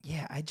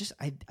yeah, I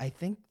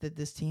think that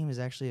this team is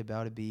actually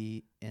about to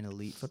be an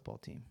elite football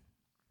team.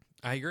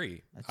 I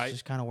agree. That's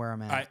just kind of where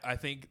I'm at. I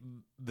think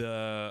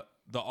the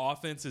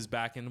offense is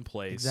back into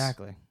place.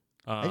 Exactly.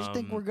 I just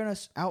think we're gonna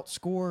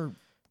outscore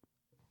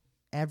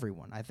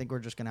everyone. I think we're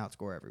just gonna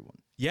outscore everyone.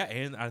 Yeah,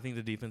 and I think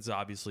the defense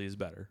obviously is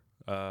better.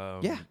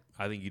 Yeah.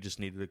 I think you just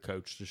needed a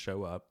coach to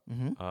show up.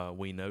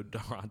 We know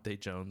Durante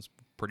Jones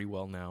pretty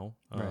well now.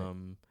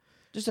 Right.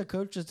 Just a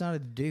coach that's not a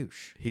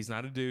douche. He's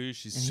not a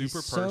douche. He's and super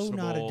he's personable.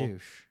 So not a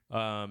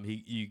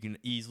douche. You can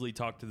easily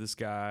talk to this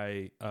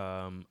guy.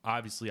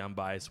 Obviously, I'm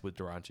biased with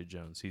Durante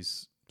Jones.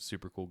 He's a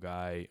super cool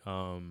guy.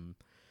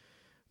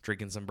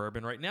 Drinking some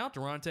bourbon right now,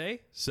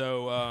 Durante.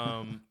 So,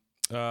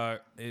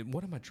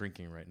 what am I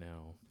drinking right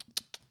now?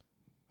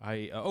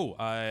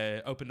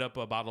 I opened up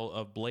a bottle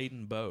of Blade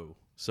and Bow.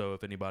 So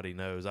if anybody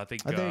knows, I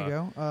think. There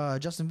you go.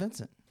 Justin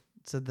Vincent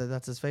said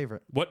that's his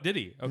favorite. What did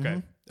he?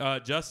 Okay.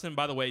 Justin,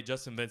 by the way,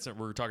 Justin Vincent,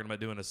 we're talking about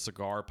doing a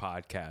cigar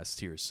podcast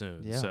here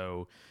soon. Yeah.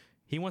 So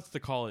he wants to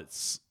call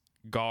it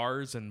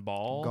Gars and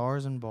Ball.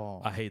 Gars and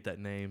Ball. I hate that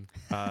name.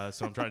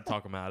 So I'm trying to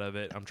talk him out of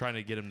it. I'm trying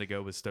to get him to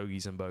go with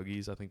Stogies and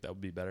Bogies. I think that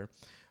would be better.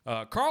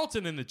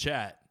 Carlton in the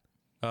chat.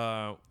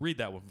 Read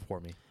that one for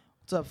me.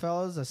 What's up,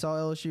 fellas? I saw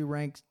LSU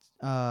ranked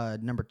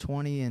number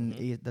 20,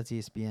 and that's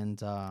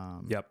ESPN's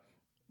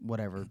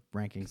whatever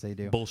rankings they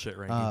do. Bullshit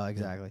ranking.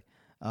 Exactly.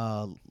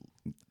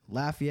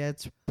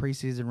 Lafayette's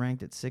preseason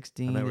ranked at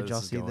 16. Did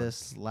y'all see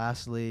this?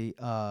 Lastly,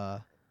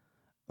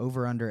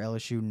 over under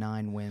LSU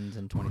 9 wins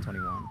in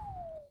 2021.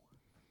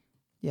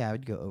 Yeah, I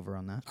would go over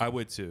on that. I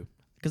would too.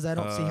 Because I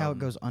don't see how it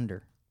goes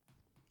under.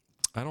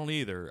 I don't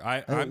either.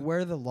 Where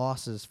are the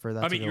losses for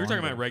that? I mean, you're talking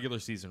about regular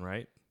season,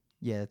 right?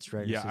 Yeah, it's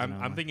regular season.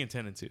 I'm thinking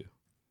 10-2. I'm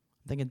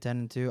thinking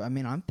 10-2. I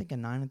mean, I'm thinking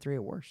 9-3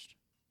 at worst.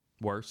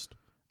 Worst.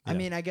 Yeah. I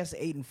mean, I guess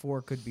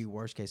 8-4 could be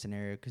worst case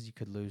scenario because you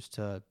could lose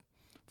to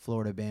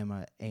Florida,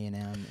 Bama, A&M,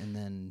 and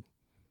then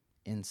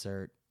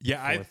insert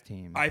fourth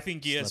team. I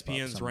think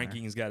ESPN's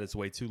rankings got its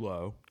way too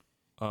low.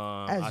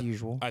 As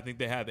usual. I think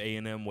they have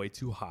A&M way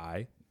too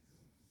high.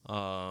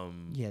 Yeah,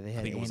 they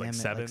had A&M at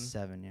 7. like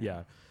 7.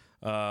 Yeah.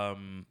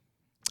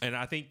 And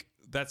I think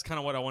that's kind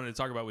of what I wanted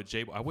to talk about with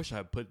J-Boy. I wish I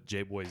had put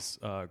J-Boy's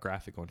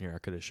graphic on here. I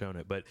could have shown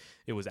it. But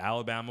it was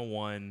Alabama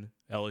 1,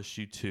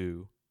 LSU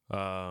 2.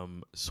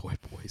 Soy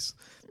Boys.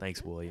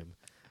 Thanks, William.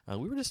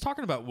 We were just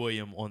talking about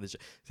William on the show.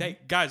 Hey,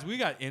 guys, we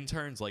got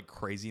interns like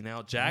crazy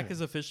now. Jack is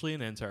officially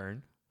an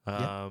intern.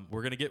 We're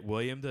going to get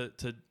William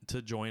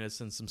to join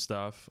us in some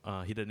stuff.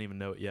 He doesn't even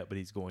know it yet, but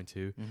he's going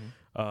to.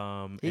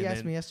 He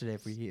asked me yesterday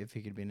if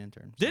he could be an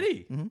intern. So. Did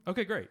he?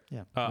 Okay, great.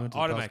 Yeah.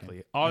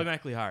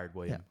 Automatically hired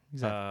William.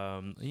 Yeah,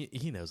 exactly.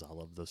 He knows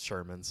all of those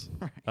Shermans.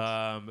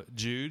 Right.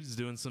 Jude's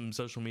doing some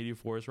social media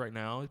for us right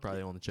now. He's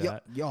probably on the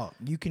chat. Y'all,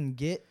 you can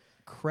get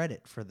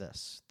credit for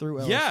this through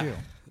LSU. Yeah,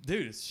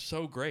 dude, it's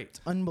so great.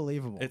 It's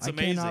unbelievable. It's I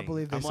amazing. cannot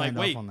believe they signed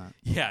off on that.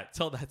 Yeah,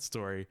 tell that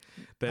story.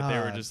 That they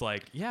were just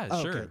like, sure.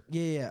 Okay.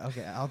 Yeah.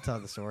 Okay, I'll tell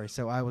the story.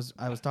 So I was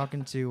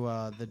talking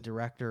to the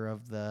director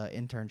of the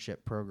internship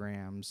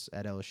programs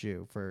at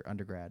LSU for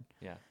undergrad.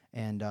 Yeah.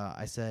 And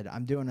I said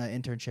I'm doing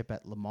an internship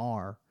at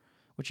Lamar,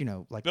 which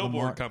like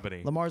Billboard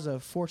company. Lamar's a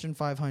Fortune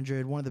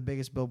 500, one of the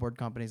biggest billboard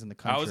companies in the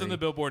country. I was in the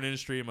billboard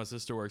industry, and my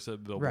sister works at a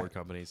billboard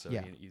company, so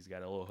he's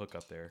got a little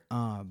hookup there.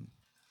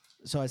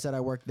 So I said I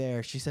work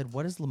there. She said,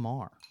 "What is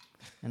Lamar?"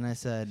 And I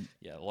said,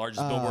 Yeah, the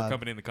largest billboard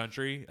company in the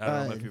country. I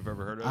don't know if you've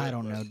ever heard of it. I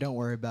don't know. Don't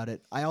worry about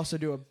it. I also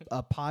do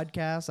a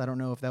podcast. I don't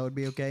know if that would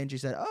be okay. And she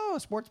said, "Oh, a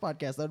sports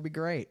podcast. That would be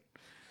great."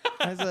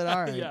 I said,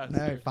 "All right, Yeah, all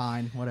right,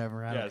 fine,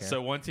 whatever." I don't care.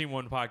 So One Team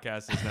One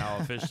Podcast is now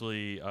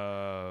officially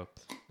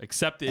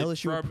accepted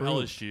LSU from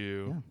approved.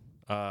 LSU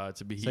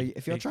to be. So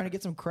if you're trying to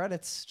get some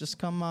credits, just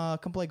come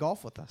play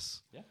golf with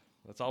us. yeah,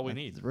 that's all we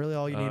need. It's really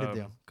all you need to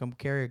do. Come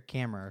carry a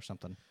camera or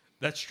something.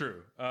 That's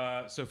true.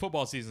 So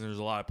football season, there's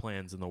a lot of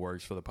plans in the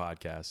works for the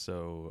podcast.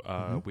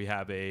 So we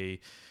have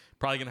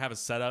probably going to have a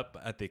setup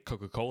at the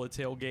Coca-Cola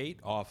tailgate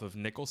off of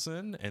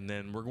Nicholson. And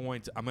then I'm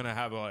going to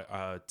have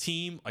a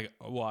team, I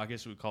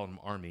guess we would call them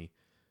Army.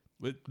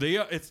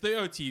 It's the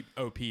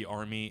OTOP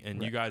Army,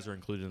 and you guys are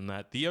included in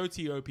that. The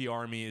OTOP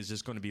Army is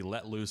just going to be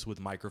let loose with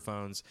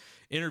microphones,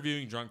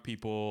 interviewing drunk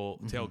people,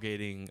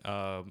 tailgating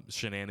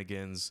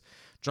shenanigans,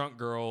 drunk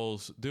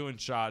girls, doing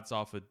shots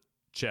off of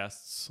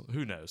chests.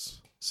 Who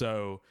knows?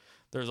 So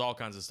there's all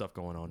kinds of stuff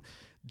going on.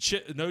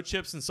 No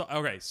chips and salt.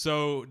 Okay,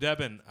 so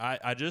Devin,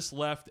 I just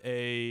left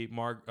a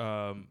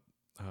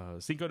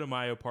Cinco de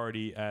Mayo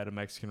party at a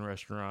Mexican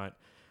restaurant.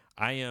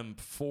 I am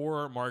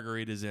 4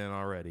 margaritas in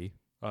already,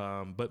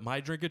 but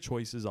my drink of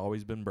choice has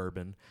always been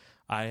bourbon.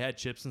 I had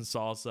chips and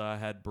salsa. I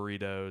had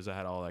burritos. I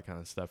had all that kind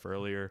of stuff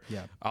earlier.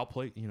 Yeah, I'll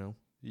play.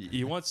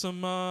 You want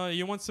some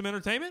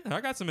entertainment?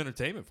 I got some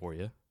entertainment for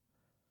you.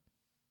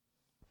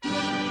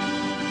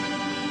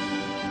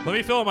 Let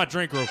me fill up my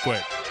drink real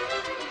quick.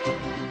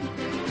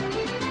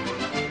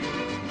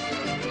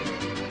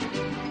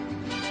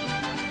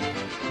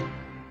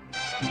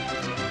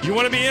 You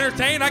want to be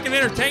entertained? I can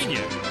entertain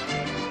you.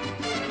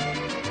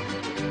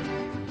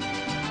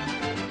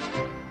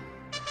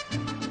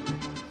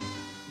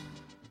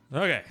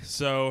 Okay,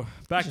 so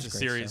back to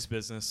serious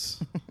business.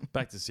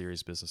 Back to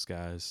serious business,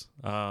 guys.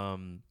 All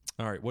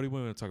right, what do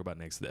we want to talk about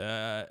next?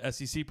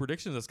 SEC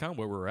predictions. That's kind of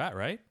where we're at,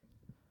 right?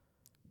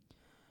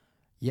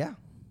 Yeah.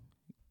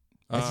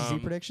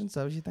 SEC predictions? Is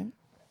that what you think?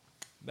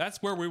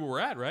 That's where we were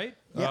at, right?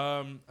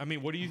 Yeah. I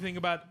mean, what do you think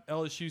about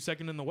LSU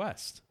second in the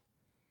West?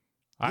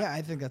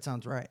 I think that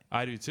sounds right.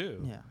 I do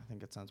too. Yeah, I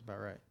think that sounds about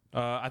right.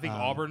 I think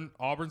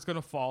Auburn's going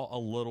to fall a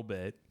little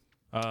bit.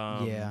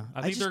 Yeah,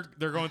 I think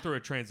they're going through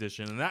a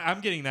transition, and I'm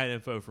getting that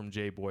info from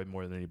Jay Boyd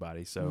more than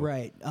anybody. So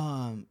right.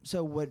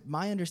 So what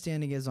my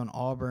understanding is on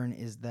Auburn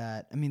is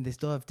that they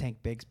still have Tank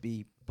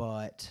Bigsby,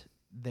 but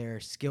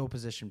their skill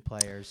position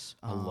players.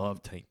 I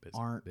love Tank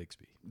aren't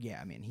Bigsby.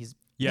 Yeah, he's.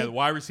 Yeah, the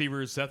wide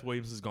receivers, Seth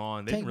Williams is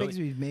gone. Tank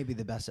Bigsby may be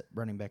the best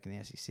running back in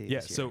the SEC.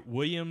 Yeah, this year. so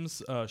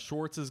Williams,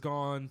 Shorts is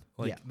gone.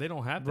 They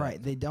don't have that.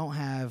 Right, they don't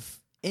have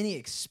any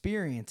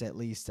experience at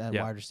least at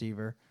wide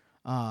receiver.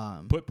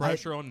 Put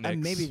pressure on Nix.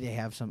 Maybe they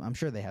have some. I'm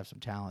sure they have some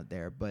talent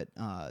there, but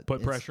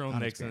put pressure on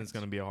Nix, and it's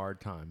going to be a hard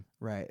time.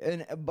 Right,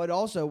 but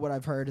also what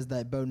I've heard is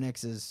that Bo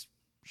Nix has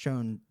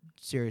shown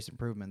serious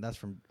improvement. That's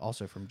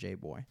also from Jay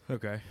Boy.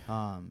 Okay.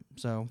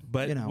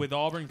 But with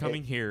Auburn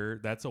coming here,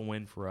 that's a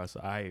win for us.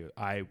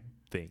 I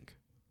think.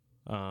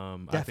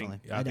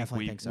 Definitely. I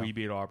definitely think so. We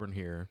beat Auburn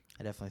here.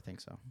 I definitely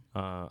think so.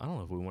 I don't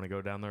know if we want to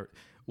go down there.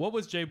 What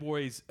was Jay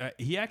Boy's?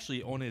 He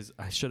actually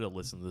I should have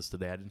listened to this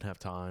today. I didn't have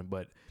time,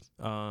 but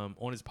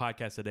on his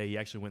podcast today, he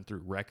actually went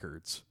through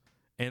records,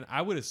 and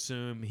I would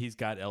assume he's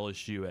got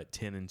LSU at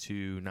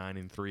 10-2,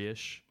 9-3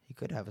 ish. He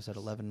could have us at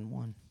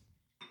 11-1.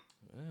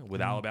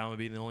 With Alabama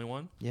being the only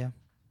one. Yeah,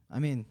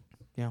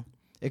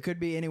 it could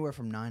be anywhere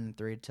from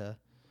 9-3 to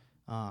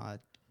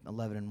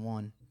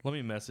 11-1. Let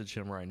me message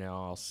him right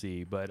now. I'll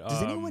see. But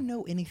does anyone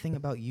know anything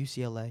about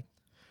UCLA?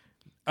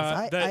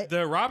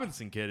 The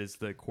Robinson kid is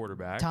the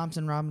quarterback.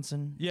 Thompson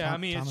Robinson. Yeah,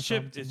 it's Chip.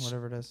 Robinson, It's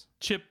whatever it is.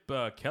 Chip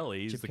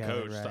Kelly is Chip the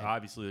Kelly, coach. right. So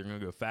obviously, they're going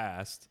to go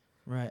fast.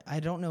 Right.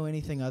 I don't know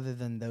anything other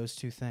than those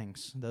two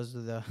things. Those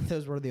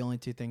were the only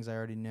two things I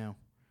already knew.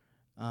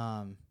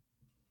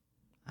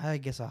 I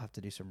guess I'll have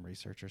to do some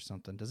research or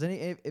something.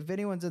 If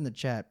anyone's in the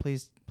chat,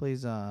 please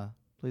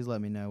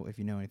let me know if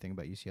you know anything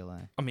about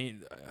UCLA.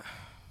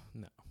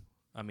 No.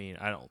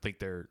 I don't think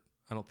they're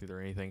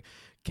anything.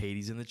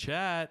 Katie's in the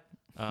chat.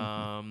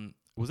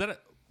 Is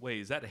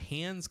that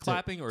hands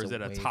clapping or is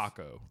it a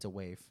taco? It's a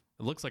wave.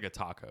 It looks like a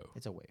taco.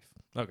 It's a wave.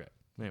 Okay.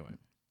 Anyway,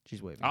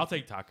 she's waving. I'll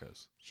take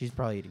tacos. She's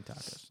probably eating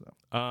tacos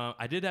though.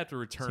 I did have to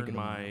return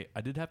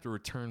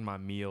my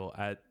meal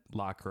at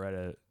La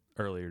Coretta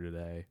earlier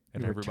today,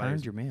 and you everybody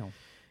returned your meal.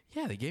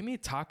 Yeah, they gave me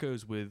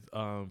tacos with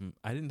I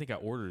didn't think I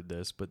ordered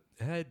this, but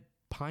it had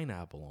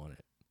pineapple on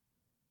it.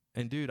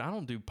 And dude, I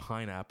don't do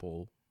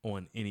pineapple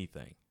on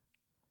anything.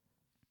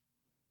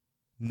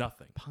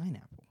 Nothing.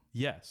 Pineapple?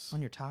 Yes.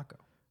 On your taco?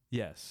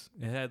 Yes.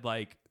 It had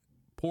like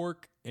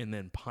pork and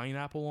then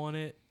pineapple on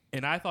it.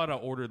 And I thought I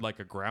ordered like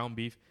a ground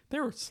beef. They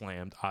were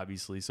slammed,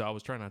 obviously, so I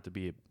was trying not to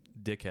be a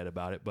dickhead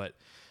about it. But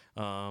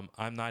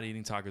I'm not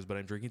eating tacos, but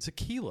I'm drinking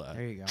tequila.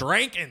 There you go.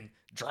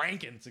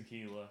 Drinking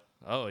tequila.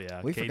 Oh,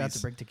 yeah. We forgot to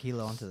bring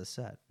tequila onto the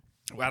set.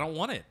 I don't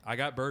want it. I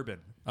got bourbon.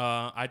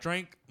 I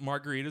drank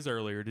margaritas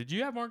earlier. Did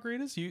you have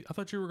margaritas? I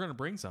thought you were going to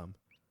bring some.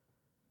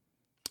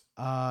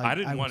 I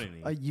didn't want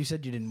any. You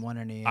said you didn't want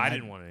any. and I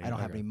didn't want any. I don't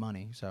have Okay. any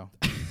money, so.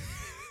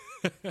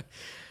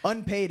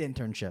 Unpaid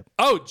internship.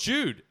 Oh,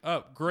 Jude.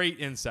 Great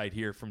insight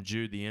here from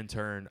Jude, the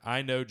intern.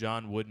 I know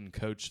John Wooden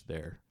coached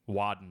there.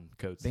 Wadden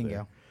coached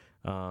Bingo.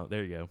 there.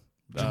 There you go.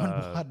 John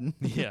Wadden.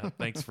 Yeah,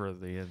 thanks for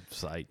the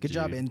insight. Good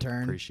job, Jude.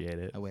 intern. Appreciate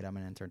it. Oh, wait, I'm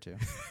an intern too.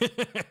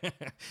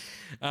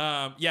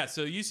 Yeah,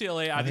 so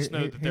UCLA, I just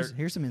know that they're...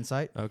 Here's some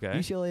insight. Okay.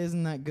 UCLA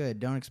isn't that good.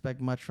 Don't expect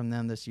much from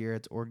them this year.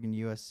 It's Oregon,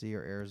 USC,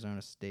 or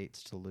Arizona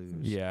State's to lose.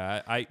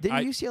 Yeah,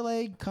 Didn't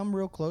UCLA come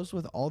real close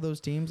with all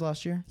those teams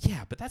last year?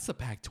 Yeah, but that's the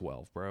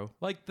Pac-12, bro.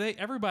 Like,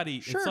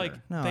 everybody, Sure. it's like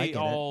No, I they get it.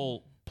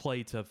 all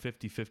play to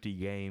 50-50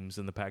 games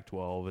in the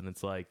Pac-12, and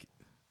it's like,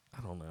 I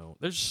don't know.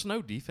 There's just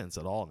no defense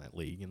at all in that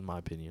league, in my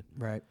opinion.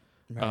 Right.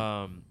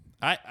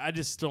 I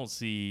just don't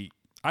see.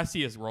 I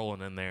see us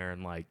rolling in there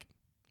and like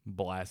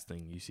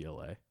blasting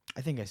UCLA. I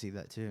think I see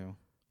that too.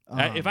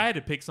 If I had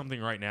to pick something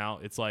right now,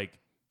 it's like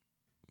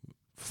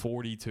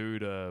 42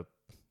 to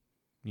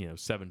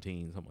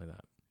 17, something like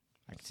that.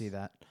 I can see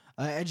that.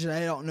 I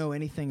don't know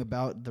anything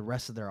about the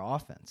rest of their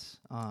offense.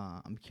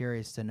 I'm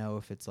curious to know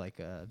if it's like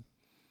a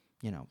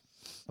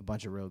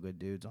bunch of real good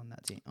dudes on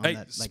that team, on Hey,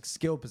 that like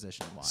skill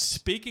position wise.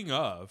 Speaking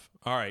of,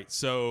 all right,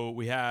 so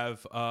we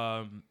have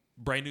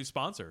brand new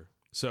sponsor.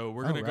 So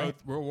we're gonna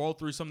we'll roll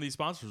through some of these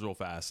sponsors real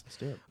fast. Let's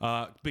do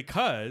it.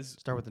 Because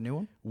Start with the new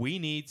one. we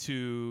need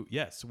to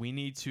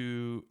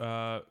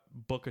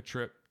book a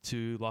trip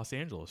to Los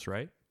Angeles,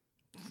 right?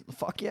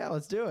 Fuck yeah,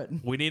 let's do it.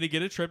 We need to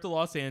get a trip to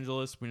Los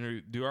Angeles. We need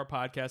to do our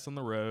podcast on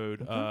the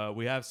road.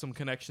 We have some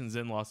connections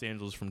in Los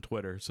Angeles from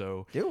Twitter.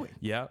 So Do we?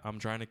 Yeah, I'm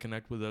trying to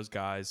connect with those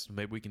guys.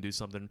 Maybe we can do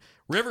something.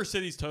 River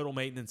City's Total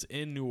Maintenance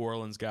in New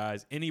Orleans,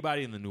 guys.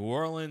 Anybody in the New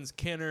Orleans,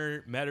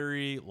 Kenner,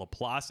 Metairie,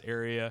 Laplace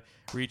area,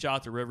 reach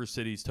out to River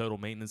City's Total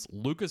Maintenance.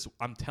 Lucas,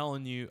 I'm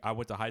telling you, I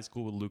went to high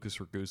school with Lucas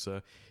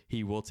Ragusa.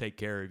 He will take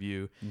care of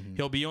you.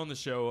 He'll be on the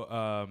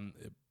show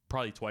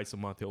probably twice a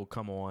month. He'll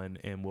come on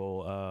and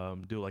we'll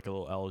do like a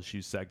little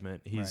LSU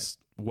segment. He's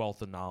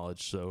wealth of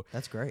knowledge. So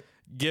That's great.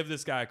 give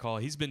this guy a call.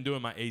 He's been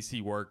doing my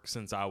AC work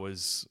since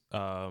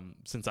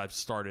since I've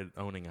started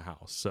owning a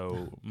house.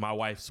 So my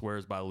wife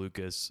swears by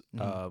Lucas.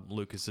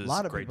 Lucas is A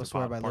lot of great people to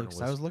swear by partner Lucas.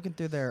 with. I was looking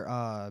through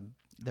their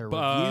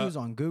reviews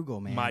on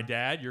Google, man. My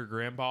dad, your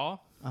grandpa,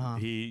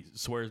 he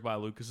swears by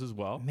Lucas as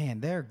well. Man,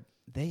 their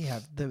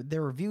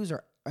reviews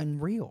are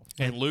unreal.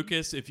 And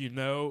Lucas, if you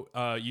know,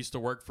 used to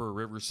work for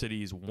River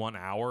City's 1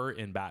 Hour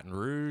in Baton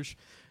Rouge.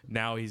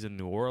 Now he's in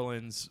New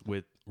Orleans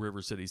with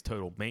River City's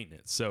Total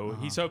Maintenance. So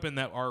he's hoping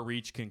that our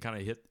reach can kind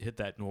of hit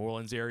that New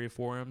Orleans area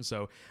for him.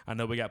 So I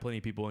know we got plenty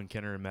of people in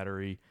Kenner and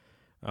Metairie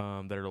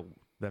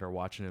that are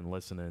watching and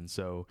listening.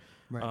 So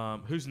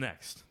who's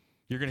next?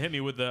 You're going to hit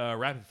me with the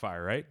rapid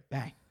fire, right?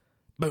 Bang.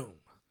 Boom.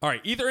 All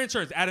right, Ether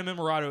Insurance, Adam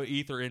Emirato,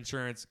 Ether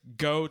Insurance.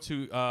 Go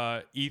to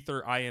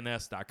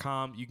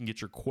etherins.com. You can get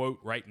your quote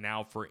right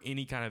now for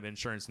any kind of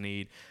insurance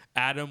need.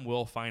 Adam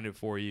will find it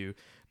for you.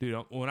 Dude,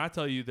 when I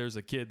tell you there's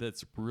a kid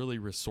that's really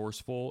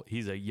resourceful,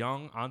 he's a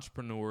young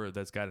entrepreneur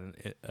that's got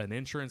an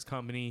insurance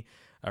company,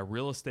 a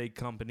real estate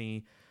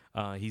company.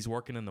 He's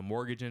working in the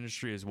mortgage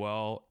industry as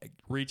well.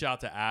 Reach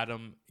out to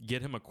Adam,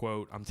 get him a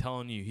quote. I'm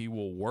telling you, he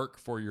will work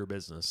for your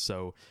business.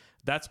 So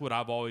that's what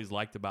I've always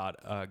liked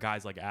about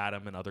guys like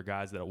Adam and other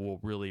guys that will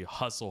really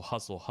hustle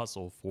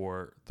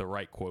for the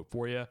right quote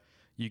for you.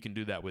 You can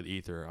do that with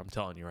Ether. I'm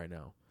telling you right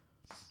now.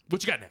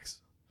 What you got next?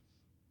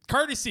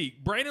 Courtesy,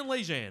 Brandon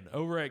Lejean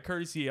over at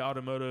Courtesy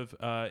Automotive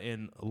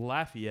in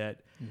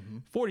Lafayette,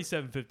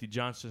 4750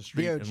 Johnston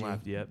Street The OG. in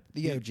Lafayette.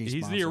 The OG He's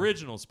the sponsor.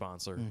 original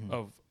sponsor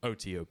of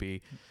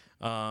OTOP.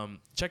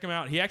 Check him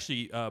out. He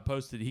actually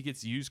posted, he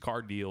gets used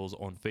car deals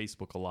on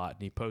Facebook a lot,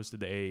 and he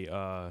posted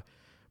a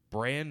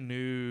brand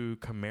new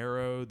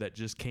Camaro that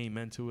just came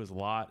into his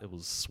lot. It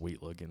was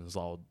sweet looking. It was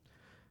all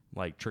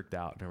like tricked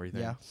out and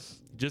everything. Yeah.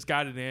 Just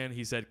got it in.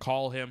 He said,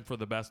 call him for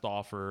the best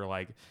offer.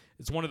 Like,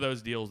 it's one of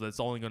those deals that's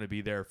only going to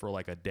be there for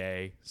like a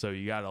day. So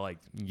you got to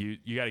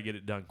you got to get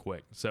it done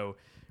quick. So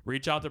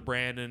reach out to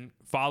Brandon,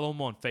 follow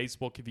him on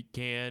Facebook if you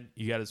can.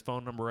 You got his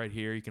phone number right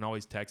here. You can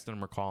always text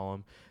him or call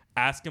him.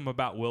 Ask him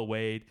about Will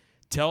Wade.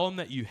 Tell him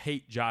that you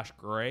hate Josh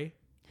Gray.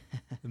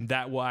 And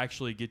that will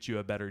actually get you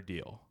a better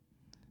deal.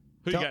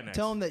 Who you got next?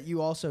 Tell him that you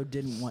also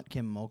didn't want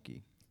Kim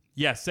Mulkey.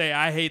 Yeah, say,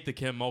 I hate the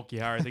Kim Mulkey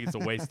hire. I think it's a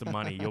waste of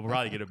money. You'll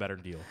probably get a better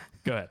deal.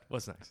 Go ahead.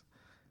 What's next?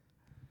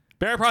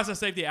 Barrier Process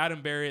Safety,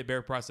 Adam Barry at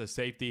Barrier Process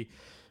Safety.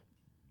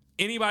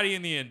 Anybody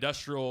in the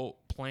industrial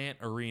plant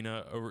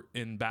arena over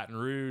in Baton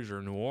Rouge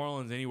or New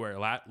Orleans, anywhere,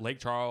 Lake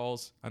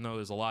Charles, I know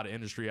there's a lot of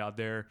industry out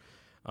there.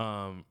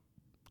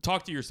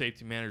 Talk to your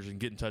safety managers and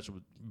get in touch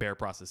with Barrier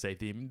Process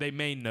Safety. They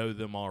may know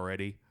them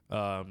already.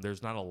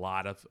 There's not a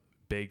lot of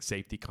big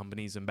safety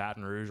companies in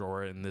Baton Rouge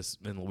or in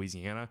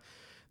Louisiana.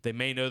 They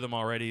may know them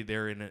already.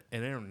 They're an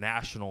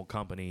international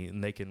company,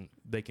 and they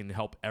can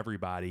help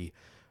everybody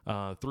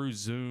through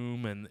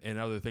Zoom and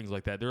other things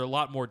like that. They're a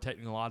lot more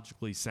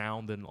technologically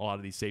sound than a lot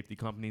of these safety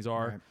companies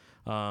are.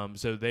 Right.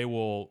 So they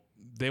will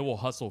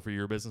hustle for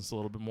your business a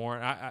little bit more.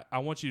 And I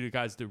want you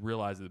guys to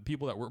realize that the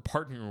people that we're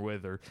partnering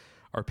with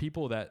are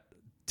people that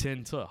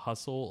tend to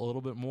hustle a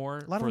little bit more.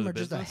 A lot of for them the are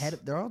just business. ahead.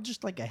 They're all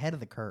just like ahead of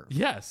the curve.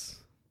 Yes.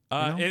 You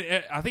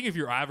know? I think if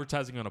you're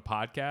advertising on a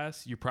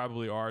podcast, you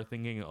probably are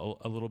thinking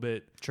a little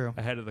bit True.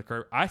 ahead of the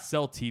curve. I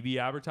sell TV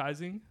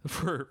advertising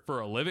for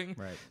a living.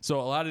 Right.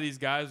 So a lot of these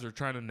guys are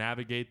trying to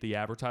navigate the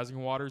advertising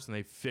waters, and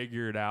they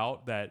figured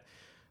out that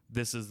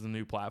this is the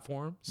new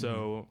platform.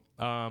 So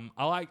I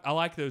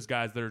like those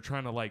guys that are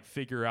trying to like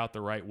figure out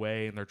the right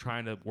way, and they're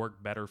trying to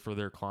work better for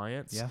their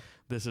clients. Yeah.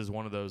 This is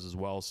one of those as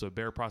well. So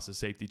Bear Process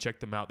Safety, check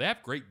them out. They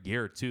have great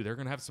gear too. They're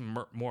going to have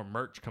some more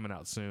merch coming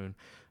out soon.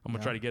 I'm going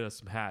to try to get us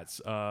some hats,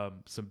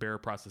 some Bear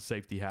Process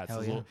Safety hats. Hell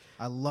Those yeah. little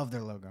I love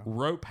their logo.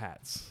 rope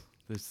hats.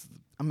 This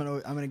I'm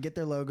gonna get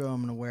their logo.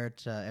 I'm gonna wear it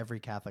to every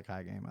Catholic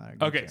high game. I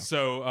go Okay, to.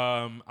 so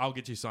I'll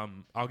get you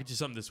some. I'll get you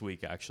some this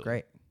week, actually.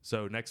 Great.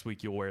 So next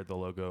week you'll wear the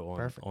logo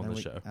Perfect. on Then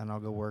the show. and I'll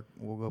go work.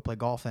 We'll go play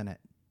golf in it.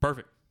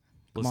 Perfect.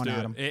 Come Let's on, do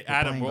Adam. it. We're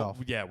Adam, playing golf.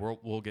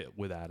 we'll get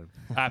with Adam.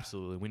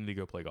 Absolutely, we need to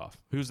go play golf.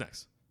 Who's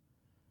next?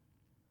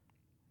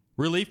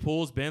 Relief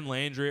Pools. Ben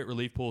Landry at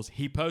Relief Pools.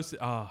 He posted.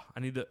 I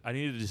need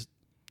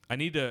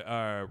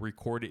to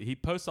record it. He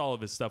posts all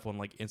of his stuff on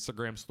like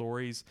Instagram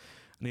stories.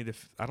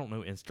 I don't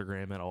know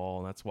Instagram at all,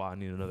 and that's why I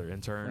need another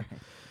intern.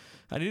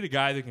 I need a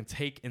guy that can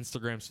take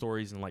Instagram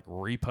stories and like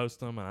repost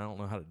them, and I don't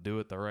know how to do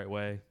it the right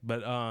way.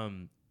 But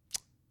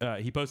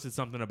he posted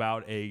something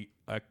about a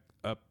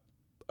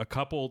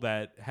couple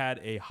that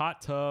had a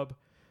hot tub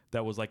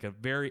that was like a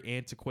very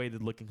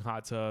antiquated looking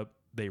hot tub.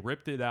 They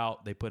ripped it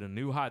out. They put a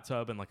new hot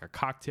tub and like a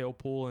cocktail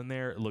pool in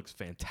there. It looks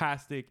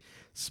fantastic.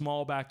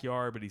 Small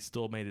backyard, but he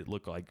still made it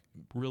look like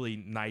really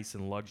nice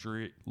and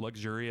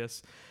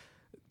luxurious.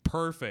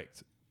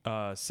 Perfect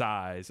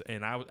size.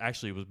 And I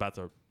actually was about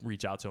to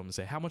reach out to him and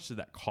say, how much did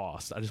that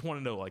cost? I just want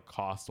to know like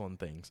cost on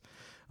things.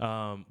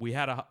 We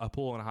had a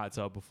pool and a hot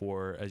tub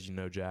before, as you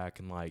know, Jack,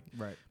 and like,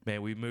 Right.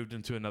 man, we moved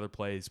into another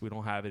place. We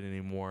don't have it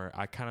anymore.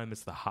 I kind of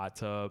miss the hot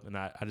tub, and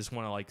I just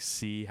want to like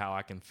see how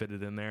I can fit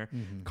it in there.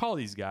 Call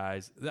these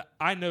guys.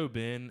 I know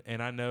Ben,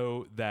 and I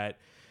know that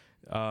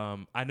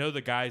I know the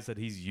guys that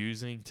he's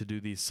using to do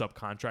these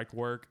subcontract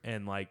work,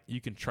 and like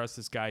you can trust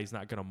this guy. He's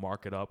not going to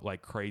mark it up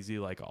like crazy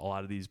like a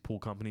lot of these pool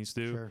companies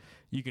do. Sure.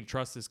 You can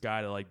trust this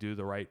guy to like do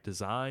the right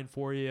design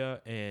for you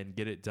and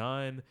get it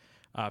done.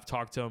 I've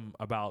talked to him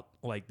about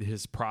like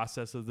his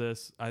process of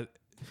this.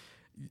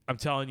 I'm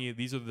telling you,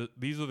 these are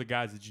the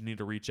guys that you need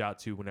to reach out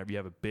to whenever you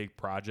have a big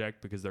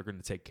project, because they're going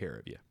to take care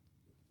of you.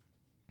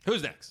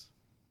 Who's next?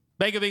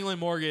 Bank of England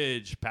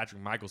Mortgage.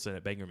 Patrick Michelson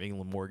at Bank of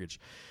England Mortgage.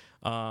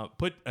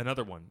 Put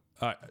another one.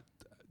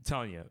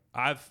 Telling you,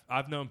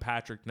 I've known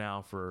Patrick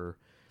now for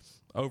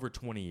over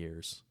 20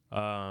 years.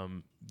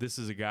 This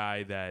is a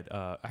guy that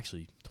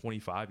actually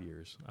 25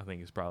 years, I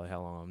think, is probably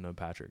how long I've known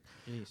Patrick.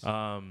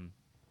 Jeez.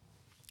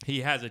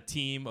 He has a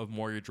team of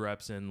mortgage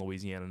reps in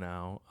Louisiana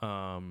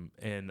now.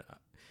 And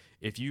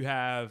if you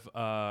have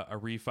a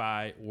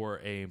refi or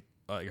a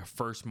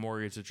first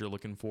mortgage that you're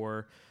looking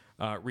for,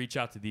 reach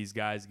out to these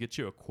guys, get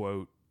you a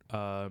quote.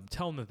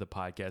 Tell them that the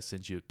podcast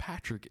sent you.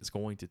 Patrick is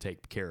going to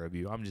take care of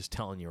you. I'm just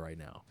telling you right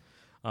now.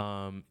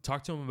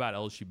 Talk to him about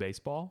LSU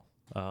baseball.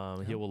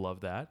 He will love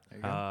that.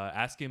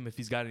 Ask him if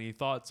he's got any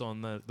thoughts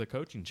on the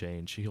coaching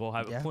change. He'll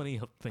have plenty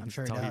of things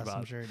to tell you about.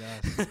 I'm sure he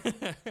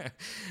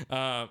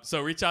does. So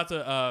reach out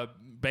to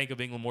Bank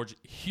of England Mortgage.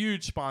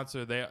 Huge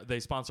sponsor. They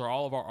sponsor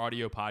all of our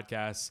audio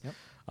podcasts. Yep.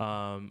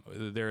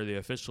 They're the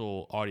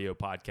official audio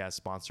podcast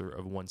sponsor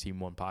of One Team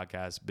One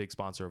Podcast. Big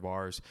sponsor of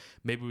ours.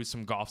 Maybe with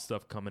some golf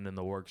stuff coming in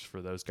the works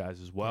for those guys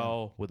as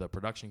well, with a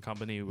production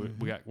company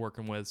we got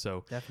working with.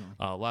 So Definitely.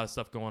 a lot of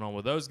stuff going on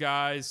with those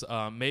guys.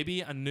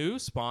 Maybe a new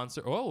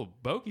sponsor. Oh,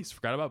 Bogies.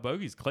 Forgot about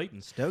Bogies.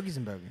 Clayton. Stogies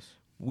and bogeys.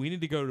 We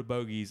need to go to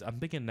Bogies. I'm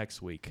thinking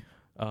next week.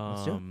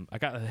 Let's do it. I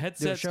got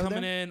headsets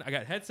coming there? in. I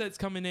got headsets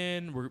coming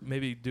in. We're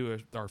maybe do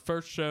our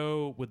first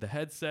show with the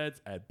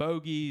headsets at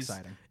Bogies.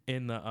 Exciting.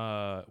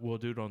 We'll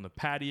do it on the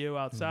patio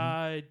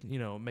outside. You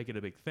know, make it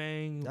a big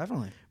thing.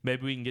 Definitely.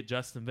 Maybe we can get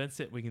Justin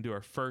Vincent. We can do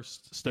our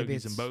first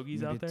Stogies and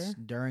Bogies out there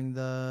during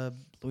the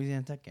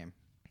Louisiana Tech game.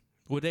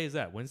 What day is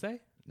that?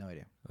 Wednesday? No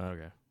idea.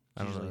 Okay.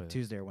 I don't Usually know.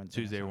 Tuesday or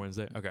Wednesday. Tuesday or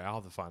Wednesday. Okay, I'll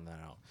have to find that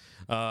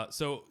out.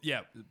 So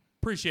yeah,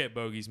 appreciate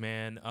Bogies,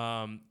 man.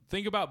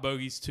 Think about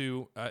Bogies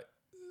too.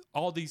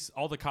 All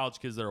the college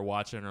kids that are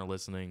watching or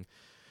listening,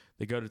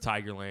 they go to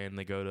Tigerland,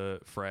 they go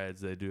to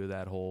Fred's, they do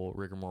that whole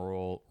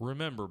rigmarole.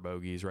 Remember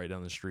Bogies right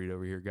down the street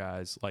over here,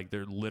 guys. Like,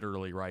 they're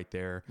literally right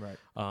there. Right.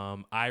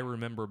 I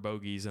remember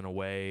Bogies in a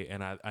way,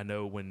 and I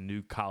know when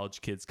new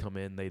college kids come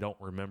in, they don't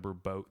remember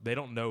they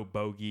don't know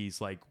Bogies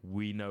like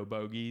we know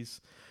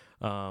Bogies.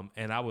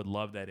 And I would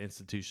love that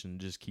institution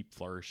to just keep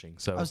flourishing.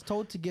 So I was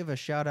told to give a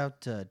shout out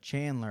to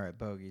Chandler at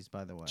Bogies,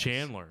 by the way.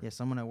 Chandler. Yeah,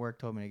 someone at work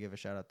told me to give a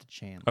shout out to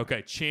Chandler.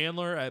 Okay,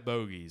 Chandler at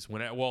Bogies.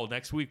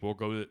 Next week we'll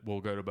go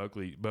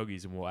to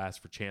Bogies and we'll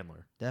ask for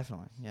Chandler.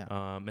 Definitely, yeah.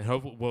 And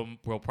hopefully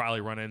we'll probably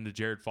run into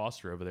Jared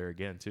Foster over there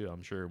again too.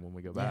 I'm sure when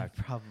we go back.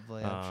 Yeah,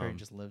 probably. I'm sure he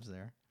just lives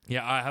there.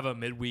 Yeah, I have a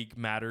midweek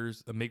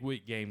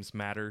games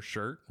matter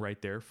shirt right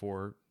there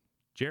for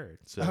Jared.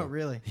 So Oh,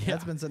 really? Yeah.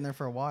 That's been sitting there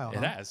for a while. It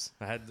huh? has.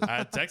 I had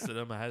texted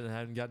him. I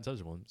hadn't gotten in touch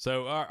with him.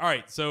 So all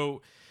right.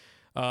 So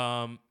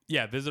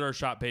visit our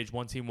shop page,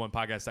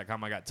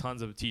 oneteam1podcast.com. I got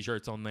tons of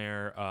t-shirts on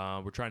there.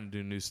 We're trying to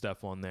do new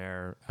stuff on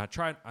there.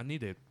 I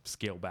need to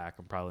scale back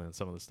on probably on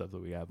some of the stuff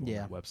that we have on the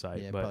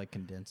website. Yeah, but probably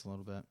condense a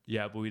little bit.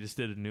 yeah, but we just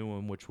did a new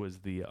one, which was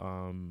the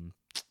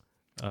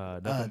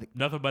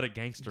nothing but a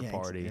gangster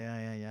party.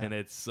 Yeah. And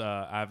it's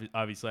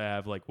obviously I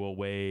have like Will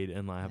Wade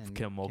and I have And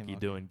Kim Mulkey Mulkey.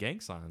 doing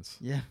gang signs.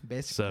 Yeah,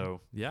 basically.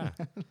 So yeah,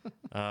 you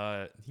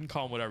can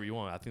call them whatever you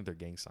want. I think they're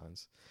gang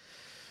signs.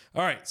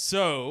 All right,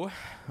 so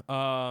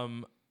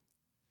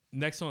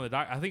next on the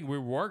doc, I think we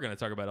were going to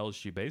talk about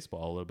LSU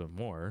baseball a little bit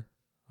more,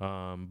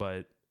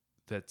 but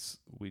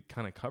we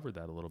kind of covered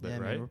that a little bit, yeah,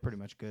 right? we're pretty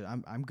much good.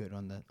 I'm good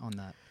on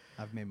that.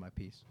 I've made my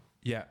piece.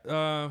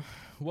 Yeah.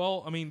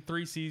 Well, I mean,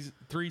 three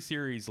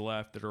series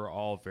left that are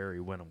all very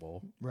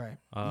winnable. Right.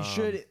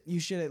 You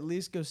should at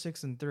least go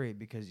 6-3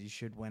 because you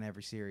should win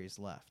every series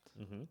left.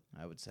 Mm-hmm.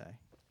 I would say.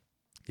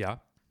 Yeah.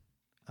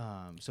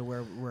 So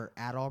we're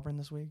at Auburn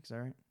this week. Is that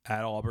right?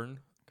 At Auburn.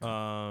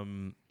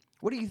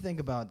 What do you think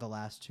about the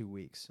last 2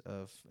 weeks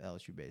of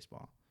LSU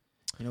baseball?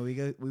 You know,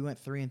 we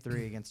went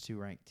 3-3 against 2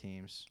 ranked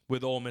teams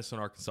with Ole Miss and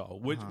Arkansas.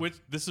 Which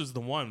this is the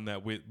one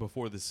that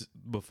before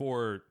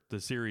the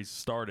series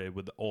started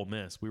with Ole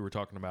Miss, we were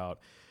talking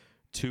about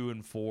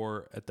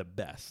 2-4 at the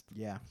best.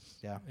 Yeah.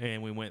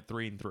 And we went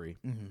 3-3.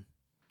 Mm-hmm.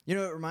 You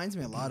know, it reminds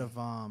me a lot of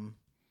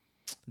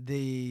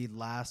the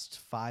last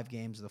 5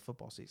 games of the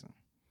football season.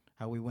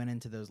 How we went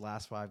into those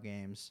last 5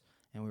 games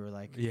and we were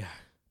like, yeah,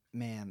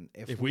 man,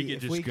 if we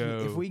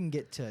can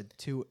get to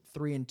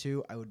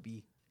 3-2, I would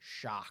be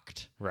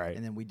shocked. Right.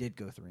 And then we did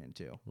go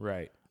 3-2.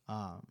 Right.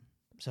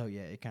 So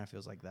yeah, it kind of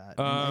feels like that.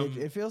 And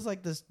it feels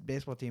like this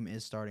baseball team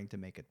is starting to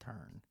make a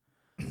turn.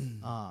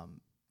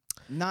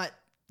 Not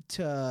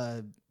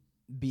to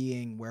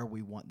being where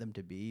we want them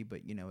to be,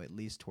 but you know, at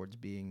least towards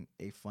being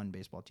a fun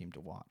baseball team to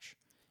watch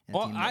and a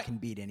team that can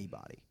beat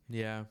anybody.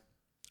 Yeah.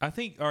 I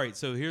think all right,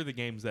 so here are the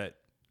games that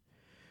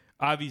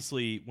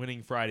obviously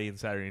winning Friday and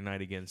Saturday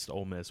night against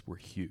Ole Miss were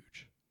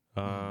huge.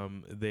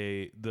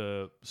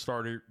 The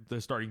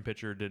starting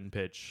pitcher didn't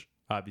pitch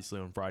obviously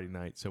on Friday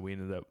night, so we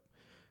ended up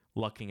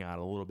lucking out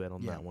a little bit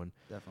on that one.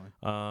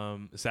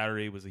 Definitely.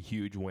 Saturday was a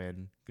huge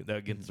win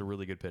against a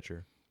really good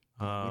pitcher.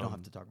 We don't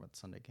have to talk about the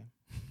Sunday game.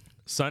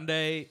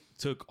 Sunday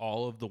took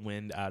all of the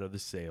wind out of the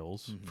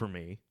sails for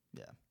me.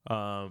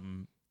 Yeah.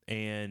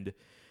 And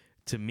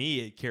to me,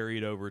 it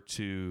carried over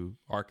to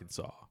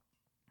Arkansas.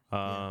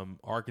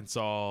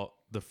 Arkansas,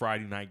 the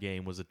Friday night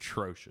game was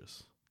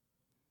atrocious.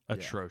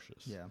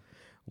 Yeah.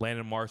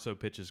 Landon Marceau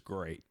pitches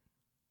great.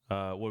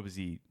 What was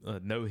he?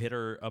 No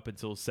hitter up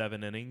until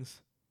 7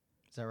 innings.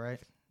 Is that right?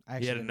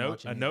 He had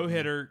a no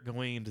hitter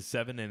going into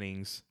 7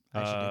 innings. I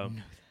actually didn't know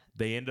that.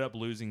 They ended up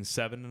losing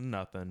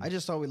 7-0. I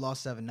just saw we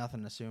lost 7-0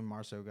 and assumed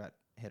Marceau got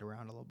hit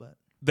around a little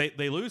bit.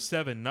 They lose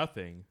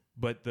 7-0,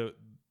 but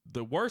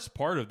the worst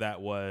part of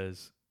that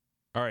was,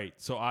 all right,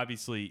 so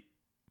obviously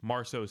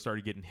Marceau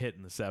started getting hit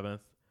in the 7th.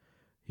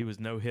 He was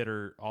no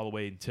hitter all the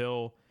way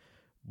until,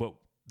 but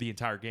the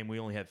entire game we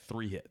only had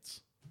 3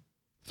 hits.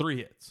 3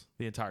 hits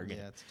the entire game.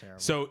 Yeah, it's terrible.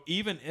 So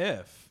even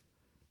if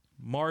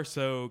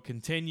Marceau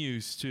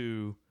continues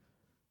to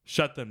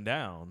shut them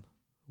down,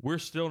 we're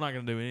still not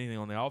going to do anything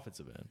on the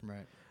offensive end.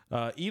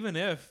 Right. Even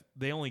if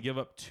they only give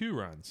up 2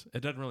 runs, it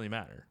doesn't really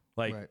matter.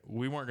 Like, Right.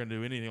 we weren't going to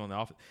do anything on the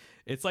offense.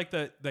 It's like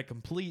the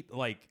complete,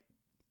 like,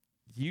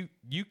 you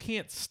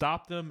can't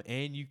stop them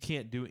and you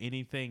can't do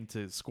anything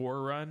to score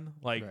a run.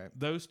 Like, Right.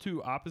 those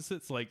two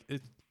opposites, like,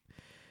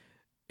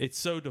 it's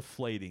so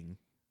deflating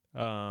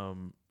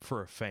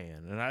for a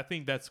fan. And I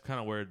think that's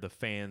kind of where the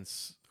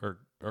fans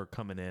are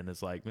coming in,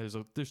 is like,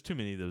 there's too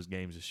many of those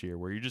games this year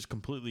where you're just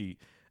completely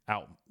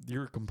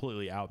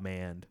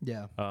outmanned.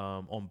 Yeah.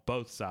 On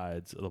both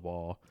sides of the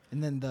ball.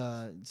 And then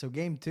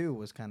game 2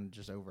 was kind of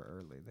just over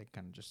early. They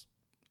kind of just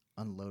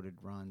unloaded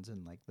runs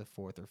in like the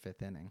 4th or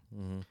 5th inning.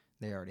 Mm-hmm.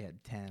 They already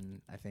had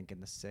 10, I think,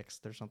 in the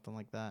 6th or something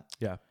like that.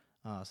 Yeah.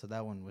 So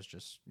that one was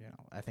just,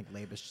 I think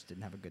Labus just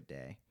didn't have a good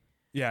day.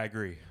 Yeah, I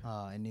agree.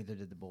 And neither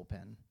did the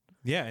bullpen.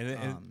 Yeah,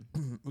 and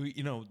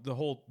the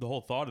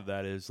whole thought of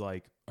that is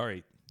like, all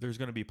right, there's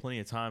going to be plenty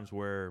of times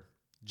where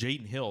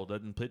Jaden Hill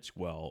doesn't pitch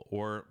well,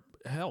 or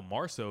hell,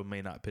 Marceau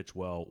may not pitch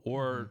well,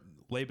 or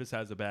Labus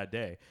has a bad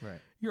day. Right.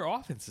 Your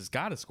offense has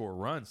got to score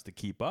runs to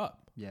keep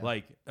up. Yeah.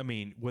 Like, I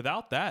mean,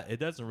 without that, it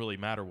doesn't really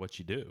matter what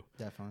you do.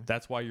 Definitely.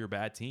 That's why you're a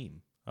bad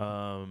team.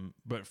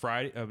 But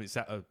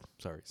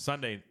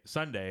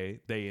Sunday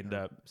they end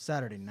up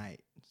Saturday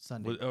night,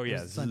 Sunday. Oh yeah,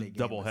 It was a Sunday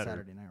game, doubleheader. but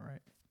Saturday night,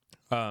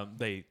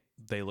 right?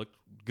 They looked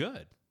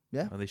good.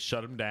 Yeah. They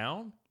shut them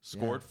down.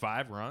 Scored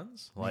 5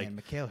 runs. Like, Man,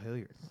 Mikhail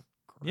Hilliard.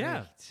 Great.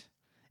 Yeah.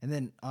 And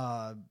then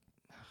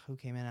who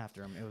came in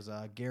after him? It was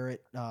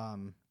Garrett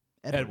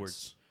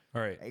Edwards.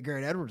 All right. Hey,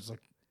 Garrett Edwards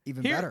looked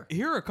even better.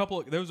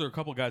 Those are a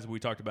couple of guys we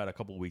talked about a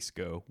couple of weeks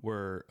ago,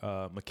 were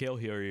Mikhail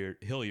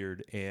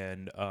Hilliard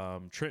and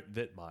Trent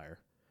Vittmeyer.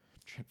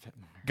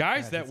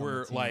 Guys that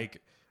were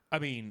like, I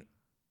mean,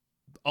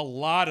 a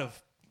lot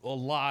of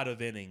lot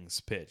of innings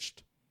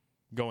pitched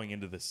going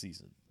into the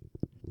season,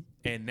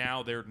 and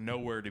now they're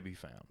nowhere to be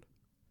found.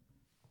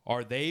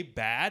 Are they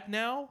bad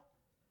now,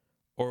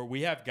 or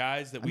we have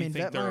guys that we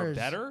think they're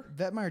better?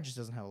 Vetmeyer just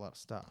doesn't have a lot of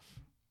stuff.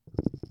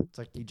 It's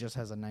like he just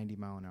has a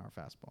 90-mile-an-hour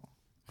fastball.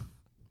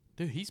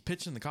 Dude, he's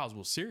pitching the College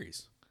World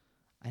Series.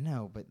 I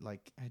know, but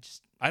like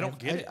I don't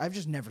get it. I've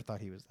just never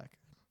thought he was that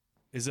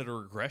good. Is it a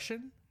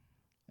regression?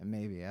 And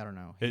maybe, I don't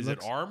know. Is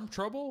it arm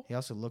trouble? He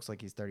also looks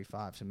like he's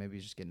 35, so maybe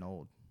he's just getting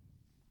old.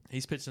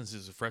 He's pitched since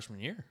his freshman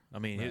year. I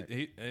mean, Right.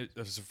 he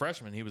as a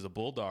freshman, he was a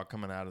bulldog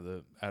coming out of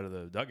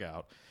the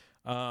dugout.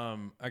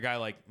 A guy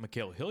like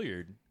Mikael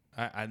Hilliard,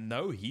 I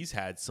know he's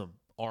had some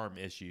arm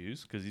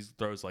issues because he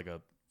throws like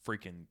a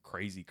freaking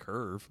crazy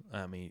curve.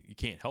 I mean, you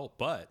can't help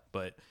but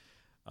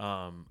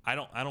I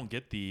don't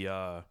get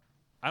the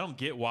I don't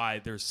get why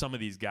there's some of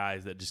these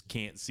guys that just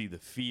can't see the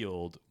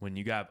field when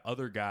you got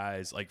other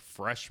guys like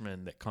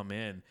freshmen that come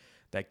in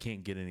that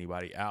can't get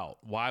anybody out.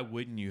 Why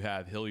wouldn't you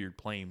have Hilliard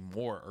playing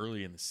more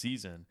early in the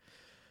season?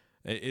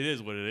 It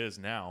is what it is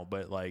now,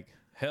 but like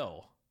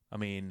hell, I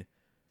mean,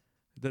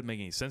 it doesn't make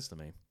any sense to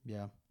me.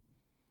 Yeah.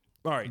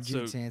 All right,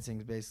 Jude so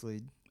Sansing's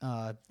basically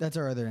that's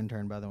our other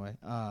intern, by the way.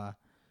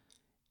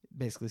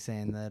 Basically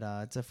saying that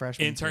it's a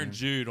freshman intern team.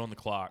 Jude on the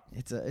clock.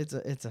 It's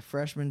a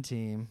freshman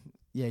team.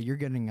 Yeah, you're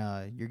getting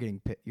oh,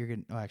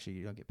 actually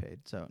you don't get paid,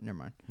 so never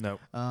mind. No.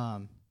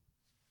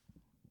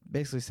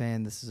 Basically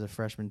saying this is a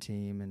freshman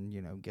team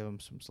and give them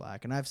some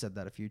slack, and I've said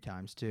that a few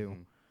times too.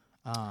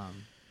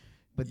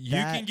 But you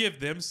can give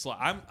them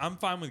slack. I'm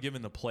fine with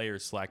giving the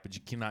players slack, but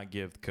you cannot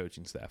give the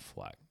coaching staff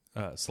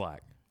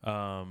slack.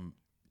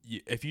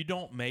 If you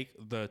don't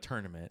make the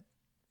tournament,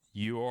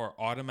 you are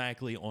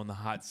automatically on the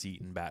hot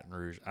seat in Baton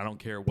Rouge. I don't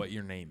care what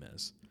your name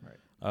is. Right.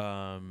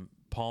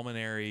 Paul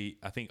Mainieri,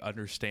 I think,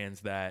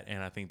 understands that,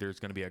 and I think there's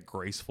going to be a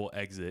graceful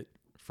exit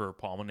for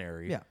Paul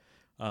Mainieri.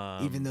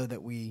 Yeah. Even though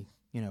that we,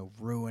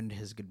 ruined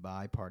his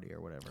goodbye party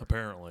or whatever.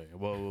 Apparently.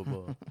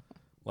 Whoa.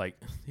 Like,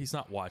 he's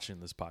not watching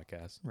this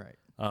podcast. Right.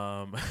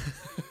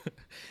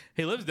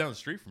 He lives down the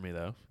street from me,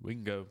 though. We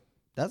can go.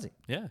 Does he?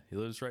 Yeah, he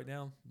lives right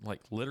down,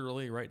 like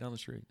literally right down the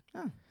street.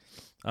 Oh.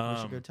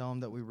 We should go tell him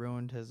that we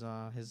ruined his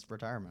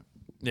retirement.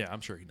 Yeah,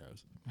 I'm sure he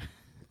knows.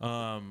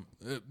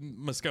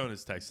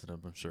 Moscona's texted him,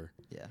 I'm sure.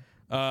 Yeah.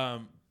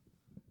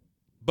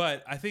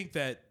 But I think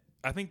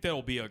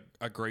that'll be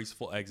a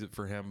graceful exit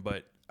for him.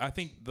 But I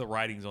think the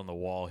writing's on the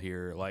wall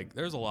here. Like,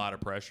 there's a lot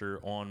of pressure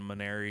on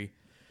Mainieri,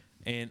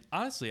 and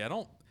honestly,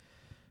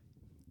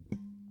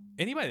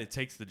 anybody that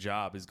takes the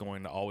job is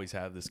going to always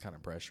have this kind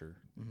of pressure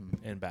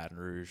in Baton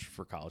Rouge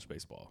for college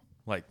baseball.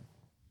 Like,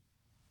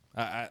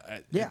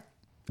 yeah.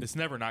 It's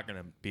never not going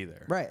to be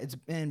there. Right.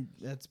 And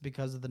that's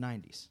because of the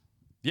 90s.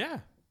 Yeah.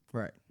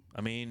 Right.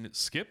 I mean,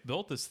 Skip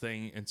built this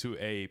thing into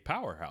a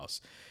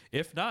powerhouse.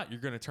 If not, you're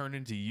going to turn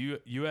into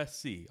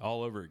USC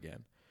all over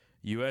again.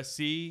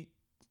 USC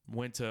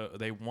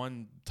they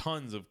won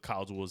tons of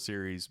College World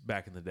Series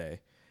back in the day.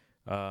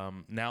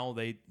 Now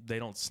they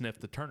don't sniff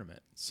the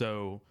tournament.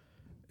 So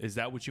is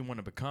that what you want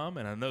to become?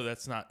 And I know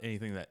that's not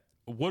anything that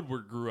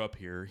Woodward grew up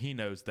here. He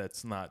knows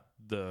that's not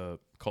the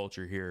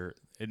culture here.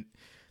 And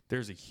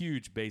there's a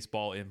huge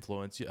baseball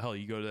influence. Hell,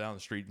 you go down the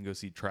street and go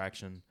see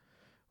Traction.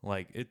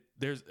 Like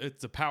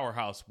it's a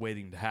powerhouse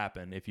waiting to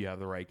happen if you have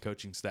the right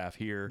coaching staff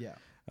here.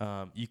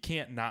 Yeah. You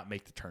can't not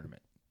make the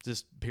tournament.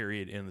 Just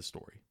period. End the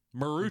story.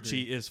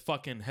 Marucci is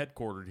fucking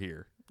headquartered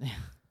here.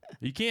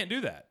 You can't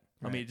do that.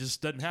 Right. I mean, it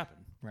just doesn't happen.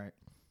 Right.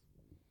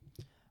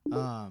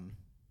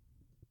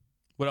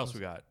 What else we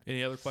got?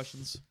 Any other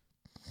questions?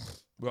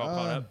 We all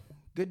caught up?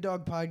 Good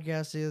Dog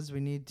Podcast is we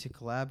need to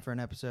collab for an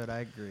episode. I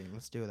agree.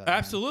 Let's do that.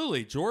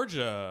 Absolutely. Man.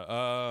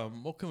 Georgia.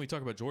 What can we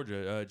talk about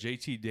Georgia?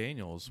 JT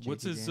Daniels.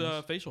 What's his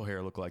facial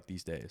hair look like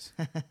these days?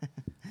 We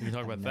can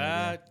talk about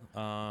that.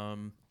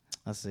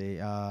 Let's see.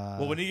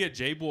 Well, when you get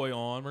J-Boy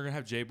on, we're going to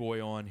have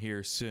J-Boy on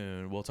here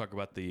soon. We'll talk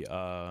about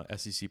the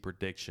SEC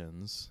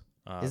predictions.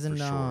 Isn't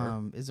for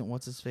sure. Isn't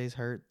what's-his-face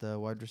hurt, the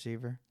wide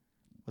receiver?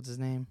 What's his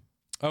name?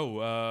 Oh, you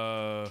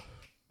know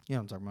what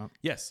I'm talking about.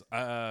 Yes.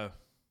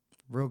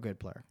 Real good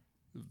player.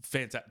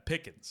 Fantastic.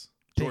 Pickens.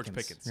 George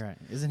Pickens. Right.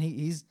 Isn't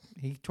he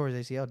tore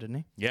his ACL, didn't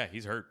he? Yeah,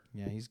 he's hurt.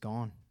 Yeah, he's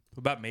gone. What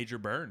about Major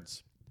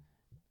Burns?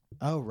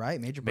 Oh, right.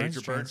 Major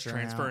Burns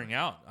transferring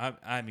out.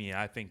 I mean,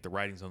 I think the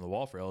writing's on the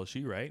wall for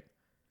LSU, right?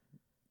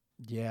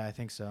 Yeah, I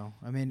think so.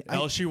 I mean,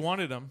 LSU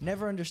wanted him.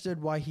 Never understood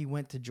why he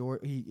went to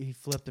Georgia. He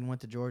flipped and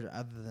went to Georgia,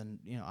 other than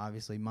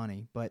obviously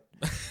money. But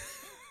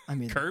I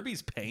mean,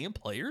 Kirby's paying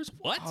players.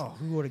 What? Oh,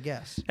 who would have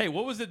guessed? Hey,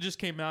 what was it just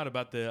came out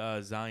about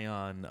the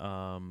Zion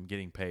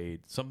getting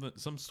paid?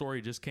 Some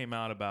story just came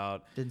out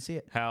about didn't see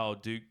it. How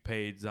Duke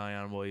paid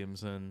Zion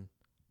Williamson,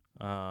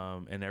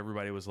 and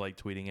everybody was like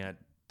tweeting at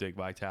Dick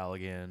Vitale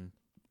again.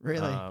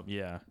 Really?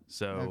 Yeah.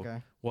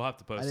 So we'll have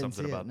to post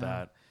something about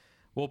that.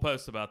 We'll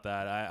post about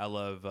that. I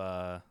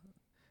love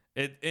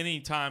any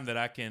time that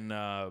I can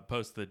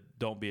post the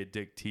 "Don't Be a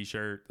Dick"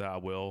 T-shirt, that I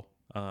will.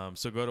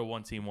 So go to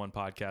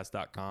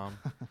oneteam1podcast.com.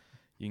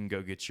 You can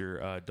go get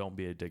your "Don't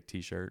Be a Dick"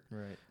 T-shirt.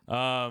 Right.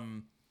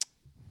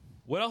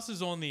 What else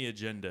is on the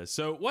agenda?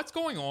 So what's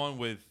going on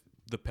with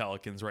the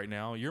Pelicans right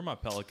now? You're my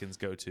Pelicans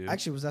go-to.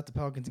 Actually, was at the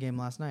Pelicans game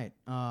last night.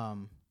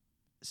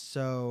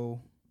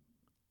 So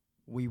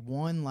we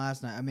won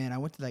last night. I mean, I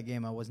went to that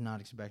game. I was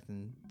not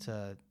expecting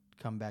to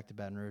come back to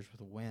Baton Rouge with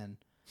a win.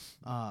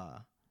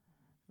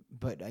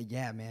 But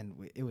yeah, man,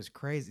 it was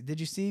crazy. Did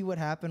you see what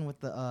happened with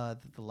the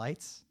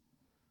lights?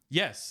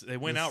 Yes, they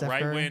went The out Steph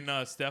right Curry?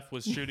 when Steph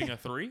was shooting a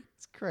three.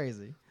 It's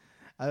crazy.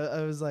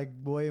 I was like,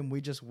 boy, and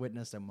we just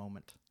witnessed a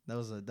moment. That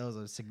was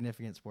a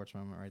significant sports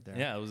moment right there.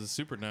 Yeah, it was a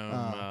Superdome.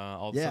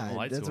 All of a sudden, the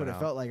lights that's what went it out.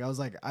 felt like. I was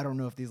like, I don't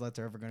know if these lights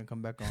are ever going to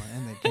come back on,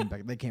 and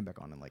they came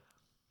back on in like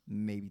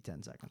maybe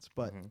 10 seconds.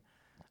 But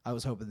I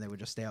was hoping they would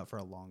just stay out for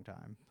a long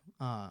time.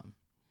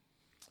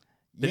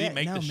 Did he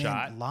make the man,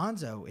 shot?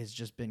 Lonzo has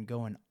just been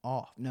going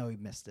off. No, he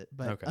missed it.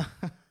 But Okay.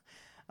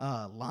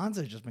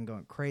 Lonzo's just been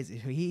going crazy.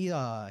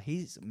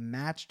 He's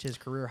matched his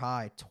career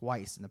high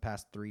twice in the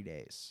past 3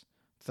 days.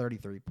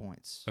 33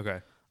 points. Okay.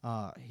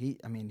 He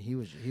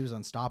was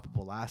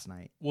unstoppable last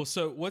night. Well,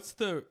 so what's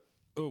the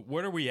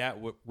what are we at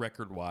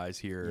record wise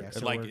here? Yeah,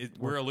 so like we're-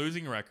 we're a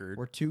losing record.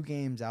 We're 2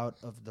 games out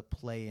of the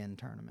play-in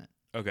tournament.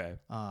 Okay.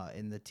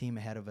 And the team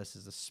ahead of us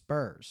is the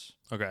Spurs.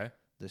 Okay.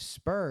 The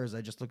Spurs,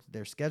 I just looked at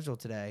their schedule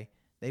today.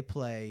 They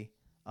play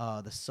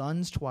the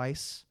Suns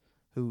twice,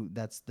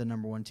 that's the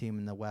number 1 team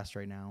in the West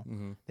right now.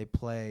 They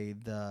play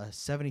the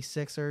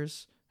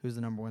 76ers, who's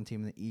the number 1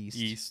 team in the East.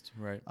 East,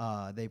 right.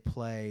 They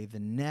play the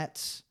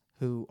Nets,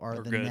 who are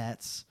They're the good.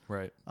 Nets.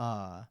 Right.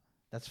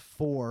 That's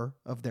 4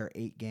 of their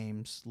 8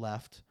 games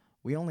left.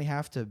 We only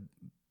have to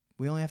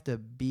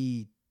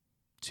be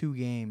 2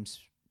 games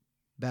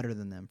better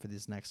than them for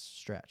this next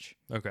stretch.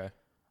 Okay.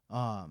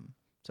 So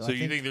So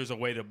you think there's a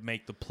way to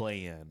make the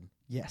play in?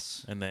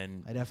 Yes. And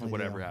then I definitely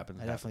whatever do.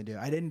 happens. I definitely do.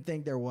 I didn't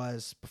think there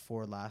was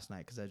before last night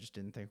because I just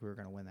didn't think we were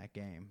going to win that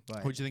game. But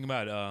What'd you think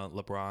about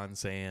LeBron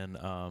saying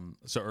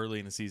so early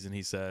in the season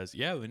he says,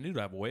 "Yeah, we need to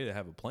have a way to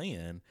have a play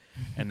in,"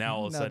 and now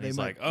all of a No, sudden they he's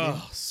might- like,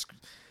 "Oh,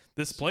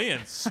 this play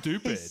in's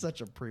stupid." he's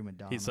such a prima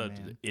donna. He's such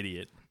man. an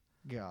idiot.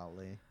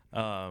 Golly.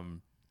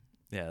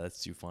 Yeah,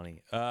 that's too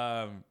funny.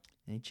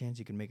 Any chance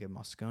you can make a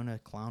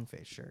Moscona clown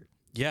face shirt?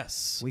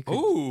 Yes. We could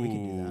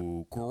do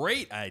that.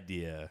 Great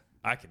idea.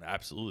 I can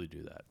absolutely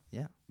do that.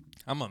 Yeah.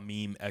 I'm a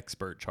meme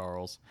expert,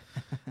 Charles.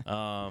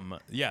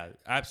 Yeah,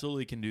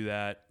 absolutely can do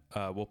that.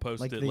 We'll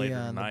post Like it the later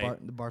tonight.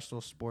 the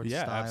Barstool Sports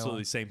Yeah, style.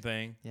 absolutely. Same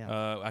thing.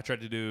 Yeah. I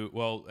tried to do,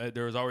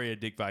 there was already a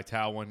Dick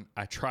Vitale one.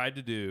 I tried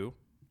to do,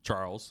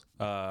 Charles,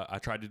 I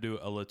tried to do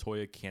a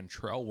LaToya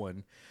Cantrell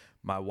one.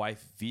 My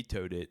wife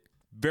vetoed it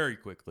very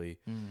quickly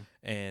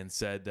and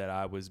said that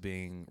I was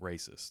being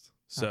racist.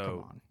 So, come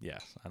on. yeah,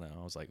 I know.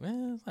 I was like,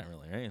 well, it's not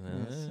really right.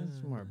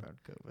 It's more about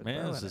COVID.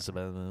 Man, but it's just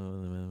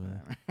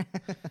whatever.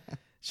 about.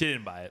 She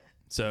didn't buy it.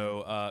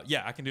 So,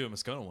 yeah, I can do a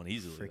Moscona one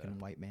easily. Freaking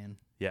though. white man,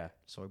 Yeah.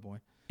 soy boy.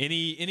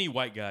 Any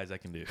white guys I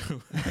can do.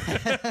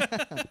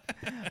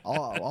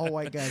 all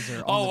white guys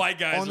are. All on the, white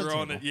guys on the are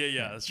on table. it.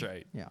 Yeah, that's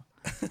right. Yeah.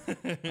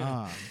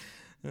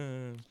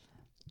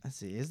 Let's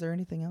see. Is there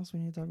anything else we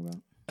need to talk about?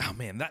 Oh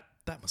man, that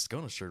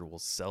Moscona shirt will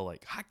sell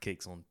like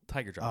hotcakes on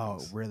Tiger Oh,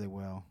 Droppings. really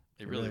well.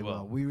 It really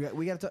will.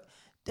 We got to talk.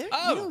 There,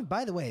 Oh! you know,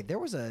 by the way, there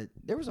was a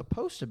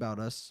post about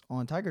us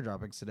on Tiger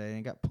Droppings today, and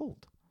it got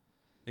pulled.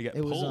 They got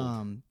It pulled.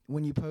 was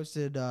when you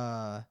posted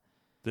the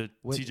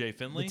what- TJ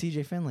Finley. the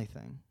TJ Finley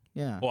thing.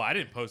 Yeah. Well, I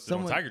didn't post it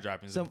on Tiger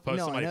Droppings. Somebody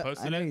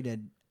posted I know it. you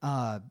did.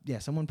 Yeah,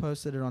 someone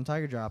posted it on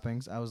Tiger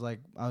Droppings. I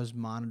was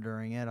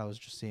monitoring it. I was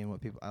just seeing what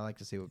people. I like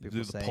to see what people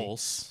Do the say.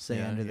 pulse. Say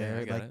Yeah, under yeah, there,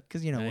 I got like it.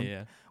 because you know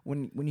Yeah,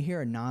 when you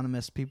hear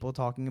anonymous people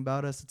talking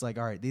about us, it's like,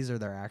 all right, these are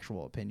their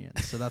actual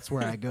opinions. So that's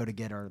where I go to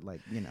get our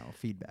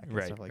feedback and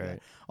Right, stuff like right.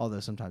 that. Although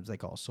sometimes they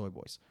call us soy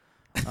boys.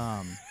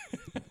 I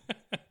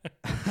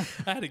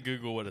had to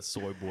Google what a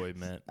soy boy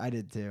meant. I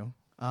did too.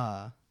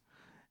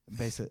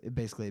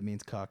 Basically it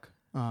means cuck.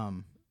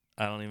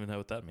 I don't even know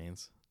what that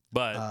means.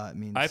 But It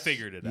means I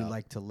figured it you out.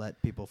 like to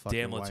let people fuck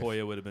Damn, your wife.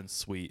 LaToya would have been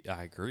sweet.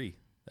 I agree.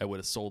 That would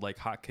have sold like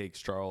hotcakes,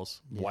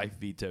 Charles. Yeah. Wife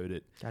vetoed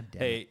it. God damn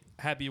Hey,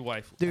 happy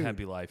wife, Dude,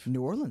 happy life.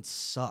 New Orleans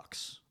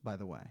sucks, by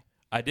the way.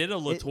 I did a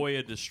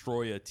LaToya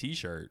Destroy a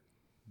t-shirt.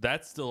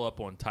 That's still up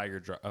on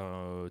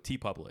T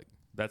Public.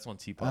 That's on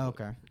T Public.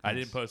 okay. I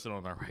didn't post it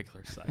on our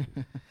regular site.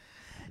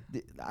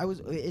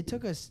 It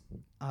took us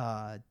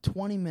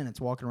 20 minutes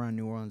walking around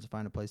New Orleans to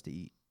find a place to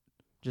eat.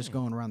 Just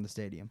going around the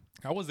stadium.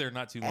 I was there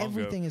not too long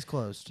Everything ago. is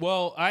closed.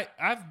 Well,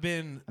 I've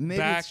been Maybe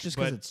back, it's just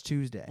because but- it's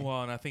Tuesday.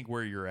 Well, and I think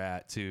where you're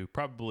at too,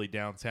 probably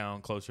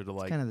downtown, closer to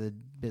like. Kind of the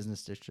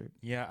business district.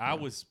 Yeah, I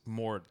was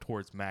more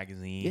towards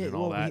Magazine Yeah, and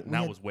all well, that, and we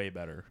that had- was way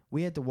better.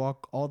 We had to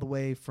walk all the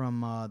way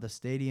from the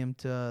stadium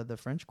to the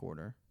French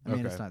Quarter. I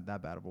mean, it's Okay. not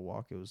that bad of a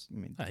walk. It was. I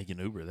mean, You can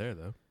Uber there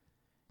though.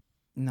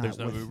 not there's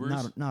no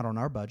Ubers? not on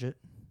our budget.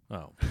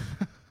 Oh,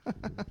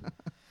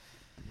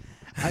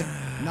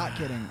 I'm not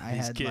kidding. I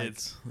these had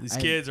kids, like, these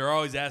I- kids are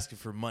always asking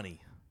for money.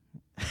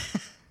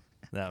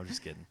 No, I'm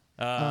just kidding.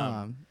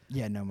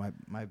 Yeah, no,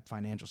 my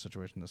financial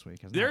situation this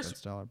week has not been There's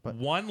stellar. But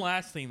one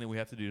last thing that we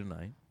have to do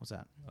tonight. what's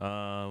that?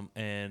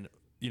 And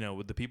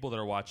with the people that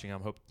are watching,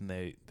 I'm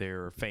hoping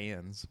they're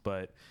fans,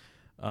 but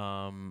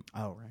Oh,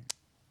 right.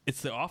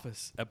 it's the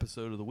Office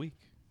episode of the week.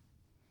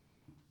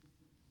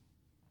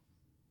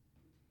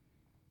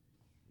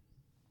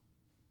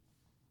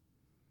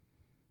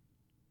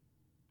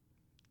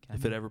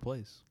 If it ever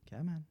plays.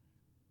 Come on.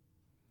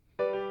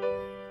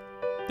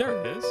 There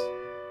it is.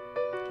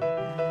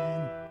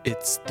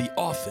 It's the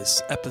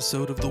Office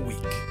episode of the week.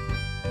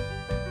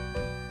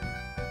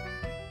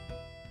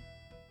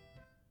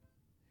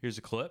 Here's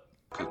a clip.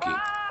 Goodbye,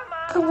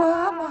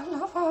 my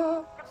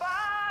lover.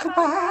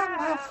 Goodbye,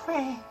 my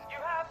friend. You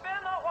have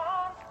been the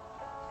one.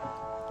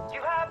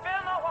 You have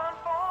been the one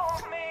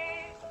for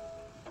me.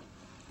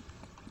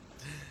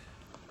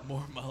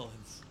 More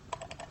Mullins.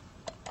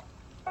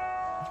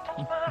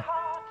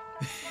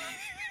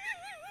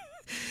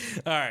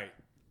 All right.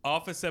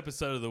 Office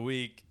episode of the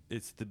week.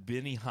 It's the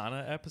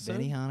Benihana episode.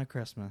 Benihana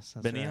Christmas.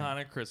 That's Benihana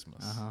right.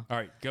 Christmas. Uh-huh. All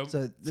right. Go.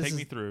 So this take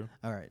me is- through.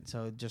 All right,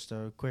 so just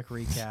a quick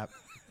recap.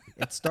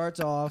 It starts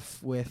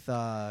off with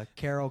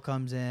Carol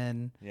comes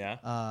in.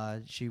 Yeah.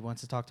 She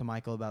wants to talk to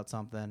Michael about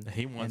something.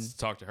 He wants and to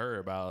talk to her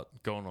about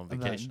going on about-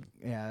 vacation.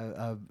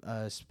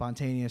 a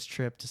spontaneous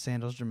trip to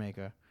Sandals,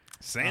 Jamaica.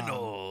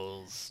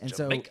 Sandals. And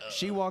Jamaica. so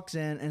she walks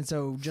in, and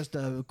so just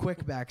a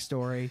quick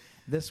backstory.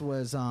 This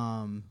was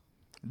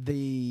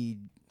the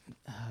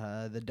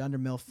Dunder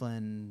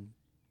Mifflin.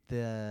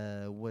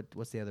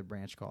 What's the other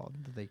branch called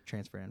that they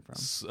transferred in from?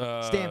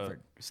 Stanford.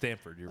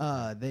 Stanford. You're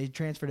right. They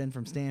transferred in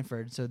from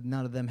Stanford, so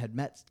none of them had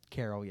met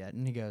Carol yet.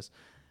 And he goes,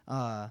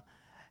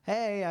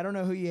 "Hey, I don't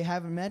know who you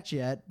haven't met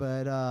yet,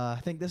 but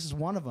I think this is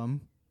one of them.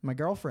 My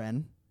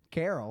girlfriend,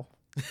 Carol."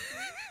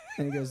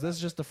 And he goes, "This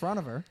is just the front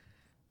of her."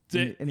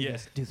 And he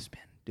goes, "Do the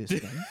spin. Do the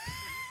spin."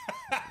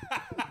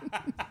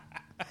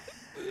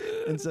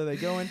 And so they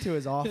go into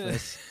his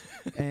office,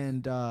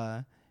 and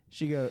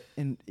she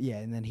and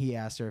then he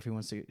asked her if she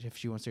wants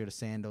to go to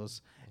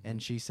Sandals,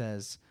 and she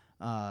says,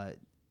 "You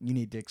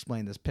need to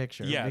explain this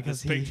picture." Yeah,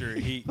 because this picture,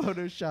 he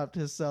photoshopped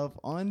himself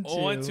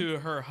onto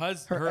her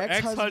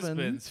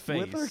ex-husband's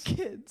face with her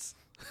kids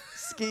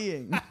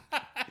skiing.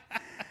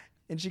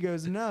 And she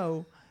goes,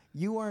 "No,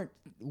 you weren't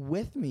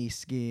with me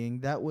skiing.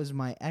 That was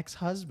my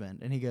ex-husband."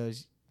 And he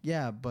goes,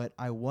 "Yeah, but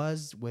I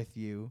was with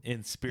you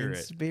in spirit.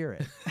 In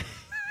spirit.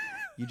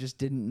 You just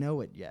didn't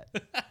know it yet."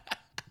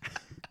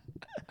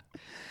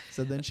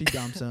 So then she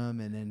dumps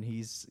him, and then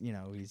he's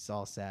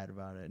all sad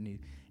about it, and he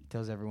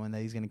tells everyone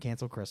that he's going to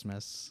cancel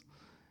Christmas,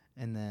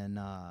 and then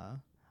I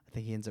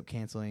think he ends up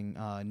canceling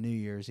New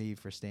Year's Eve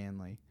for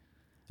Stanley.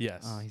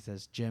 Yes. He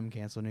says, "Jim,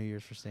 cancel New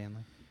Year's for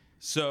Stanley."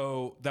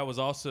 So that was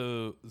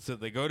also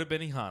they go to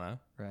Benihana,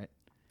 right?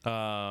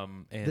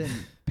 And then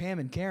Pam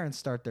and Karen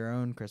start their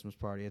own Christmas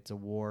party. It's a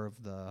war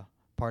of the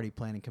party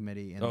planning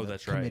committee and the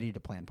that's committee right. to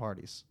plan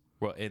parties.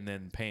 Well, and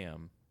then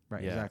Pam,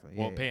 right? Yeah. Exactly.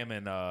 Well, yeah, Pam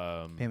and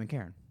Pam and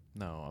Karen.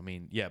 No, I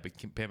mean, yeah, but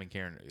Pam and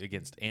Karen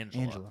against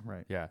Angela. Angela,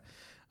 right? Yeah.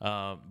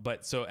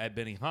 But so at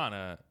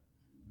Benihana,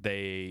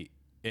 they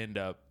end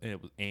up, and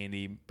it was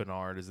Andy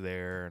Bernard is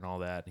there and all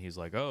that, and he's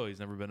like, "Oh, he's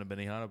never been to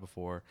Benihana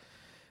before."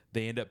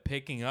 They end up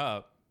picking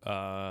up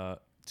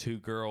 2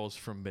 girls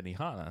from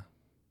Benihana,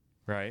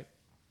 right?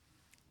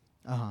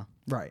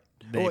 Right.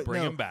 They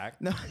bring them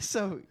back. No,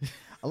 so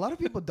a lot of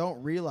people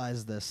don't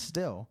realize this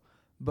still,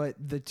 but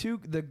the two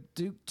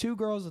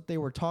girls that they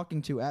were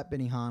talking to at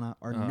Benihana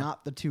are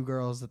not the 2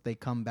 girls that they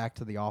come back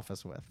to the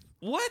office with.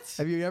 What?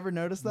 Have you ever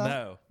noticed that?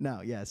 No.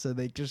 No, yeah. So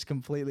they just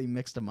completely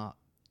mixed them up.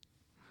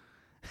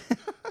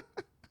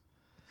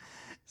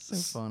 So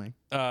funny.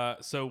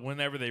 So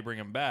whenever they bring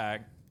him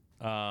back,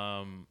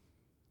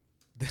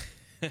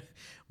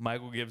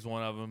 Michael gives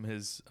one of them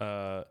his,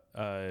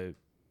 I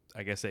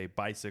guess, a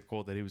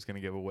bicycle that he was going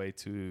to give away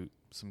to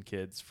some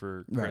kids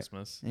for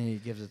Christmas. And he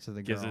gives it to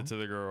the girl. Gives it to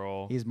the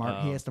girl. He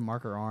has to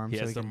mark her arm. He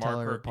so has he to can tell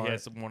her mark apart. He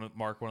has to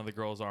mark one of the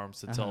girls' arms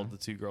to tell the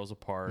 2 girls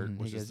apart,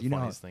 which He is goes, the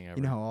funniest thing ever.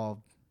 You know how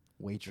all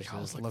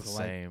waitresses look look the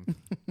alike. same.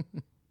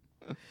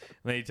 And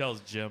then he tells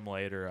Jim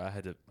later, I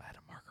had to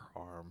mark her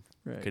arm.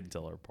 Right. Couldn't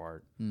tell her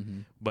apart. Mm-hmm.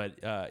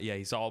 But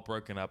he's all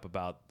broken up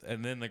about,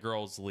 and then the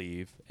girls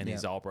leave, and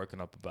he's all broken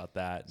up about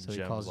that. And So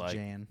Jim he calls was like,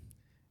 Jan.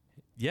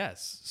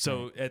 yes.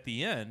 So at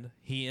the end,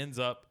 he ends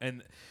up,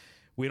 and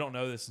we don't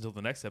know this until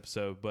the next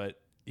episode,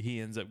 but he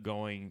ends up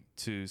going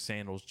to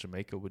Sandals,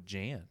 Jamaica with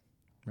Jan.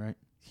 Right.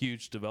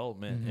 Huge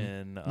development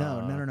in.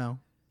 No.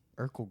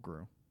 Urkel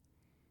grew.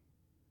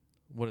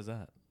 What is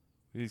that?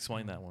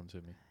 Explain that one to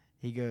me.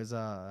 He goes,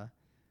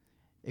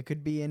 it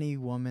could be any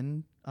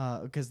woman,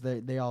 because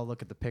they all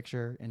look at the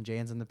picture, and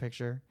Jan's in the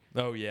picture.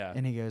 Oh, yeah.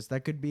 And he goes,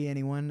 that could be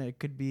anyone. It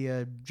could be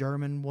a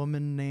German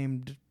woman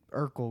named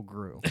Urkel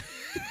grew.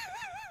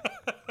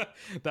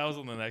 That was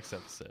on the next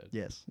episode.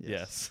 Yes.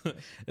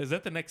 Is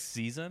that the next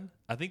season?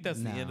 I think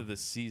that's the end of the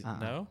season.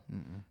 No?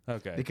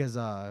 Okay. Because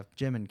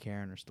Jim and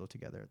Karen are still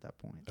together at that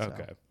point. So.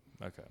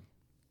 Okay.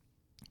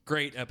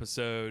 Great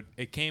episode.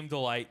 It came to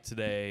light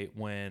today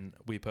when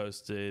we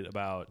posted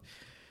about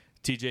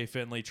TJ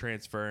Finley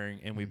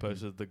transferring, and we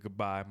posted the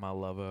goodbye, my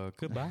lover,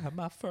 goodbye,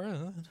 my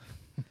friend.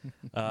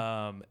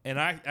 And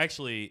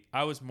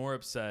I was more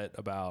upset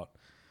about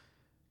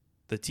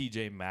the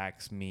TJ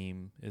Maxx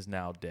meme is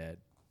now dead.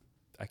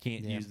 I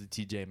can't use the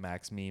TJ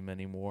Maxx meme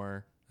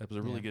anymore. It was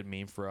a really good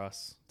meme for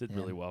us. Did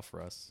really well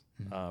for us,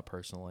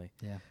 personally.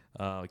 Yeah.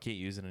 I can't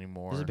use it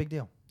anymore. It was a big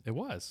deal. It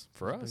was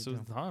for us. It was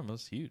the time. It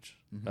was huge.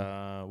 We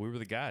were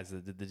the guys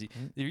that did the.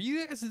 Were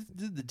you guys that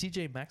did the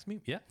TJ Maxx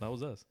meme? Yeah, that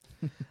was us.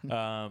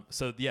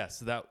 So yes,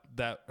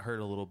 that hurt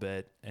a little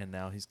bit, and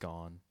now he's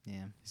gone.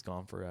 Yeah, he's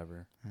gone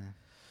forever.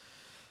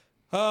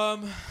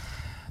 I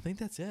think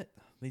that's it.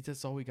 I think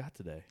that's all we got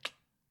today.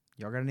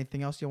 Y'all got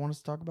anything else you want us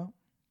to talk about?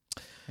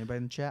 Anybody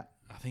in the chat?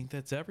 I think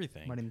that's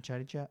everything. Anybody in the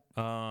chatty chat?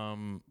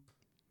 I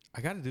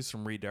got to do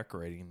some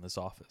redecorating in this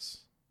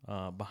office.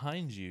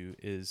 Behind you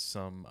is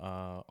some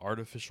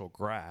artificial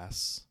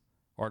grass,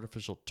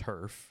 artificial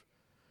turf,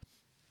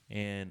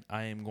 and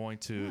I am going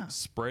to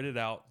spread it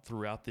out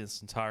throughout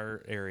this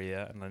entire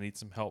area, and I need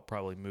some help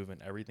probably moving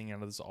everything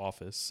out of this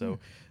office. So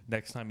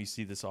next time you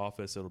see this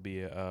office, it'll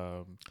be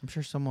I'm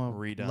sure someone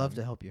would love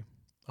to help you.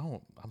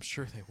 Oh, I'm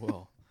sure they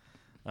will.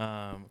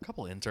 A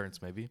couple interns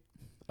maybe.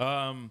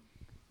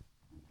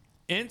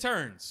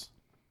 Interns,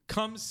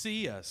 come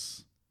see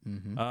us.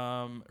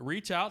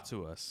 Reach out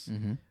to us.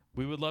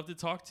 We would love to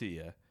talk to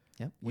you.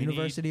 Yep.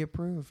 University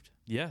approved.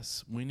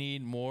 Yes. We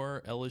need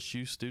more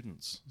LSU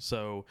students.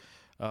 So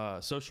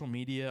social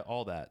media,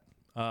 all that.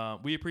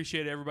 We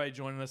appreciate everybody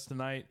joining us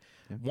tonight.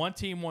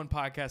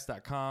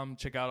 OneTeamOnePodcast.com.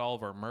 Check out all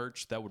of our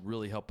merch. That would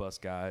really help us,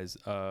 guys.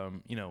 We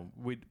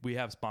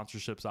have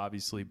sponsorships,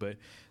 obviously, but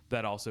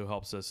that also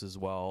helps us as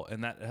well.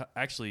 And that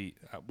actually,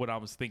 what I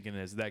was thinking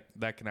is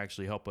that can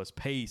actually help us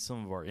pay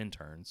some of our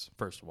interns,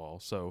 first of all.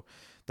 So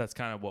that's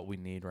kind of what we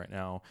need right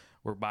now.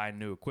 We're buying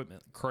new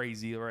equipment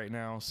crazy right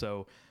now.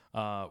 So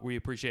we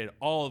appreciate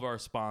all of our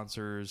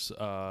sponsors.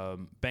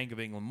 Bank of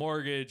England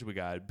Mortgage. We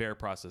got Bear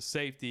Process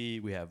Safety.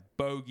 We have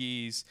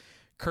Bogies.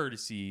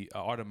 Courtesy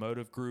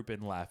Automotive Group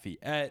in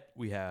Lafayette.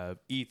 We have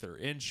Ether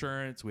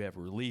Insurance. We have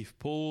Relief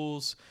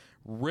Pools.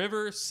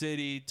 River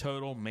City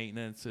Total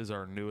Maintenance is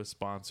our newest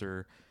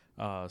sponsor.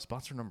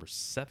 Sponsor number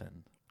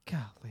 7.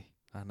 Golly.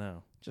 I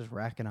know. Just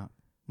racking up.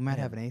 We might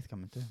have an 8th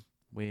coming too.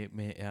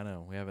 I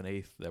know. We have an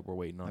 8th that we're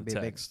waiting on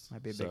text.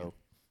 Might be a big one.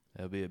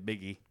 That'll be a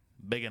biggie.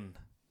 Biggin,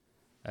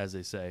 as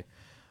they say.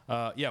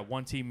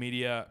 One Team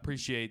Media.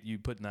 Appreciate you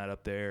putting that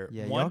up there.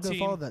 Yeah, y'all go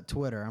follow that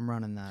Twitter. I'm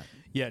running that.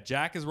 Yeah,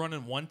 Jack is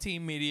running One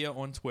Team Media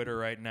on Twitter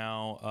right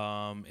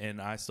now,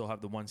 and I still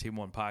have the One Team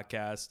One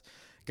podcast.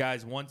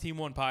 Guys, One Team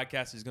One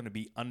podcast is going to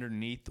be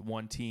underneath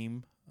One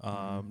Team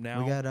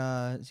now. We have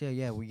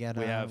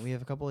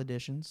a couple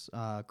additions.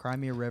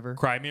 Crimea River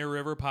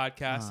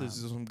podcast. This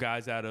is some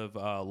guys out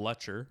of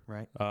Letcher,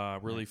 right?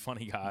 Really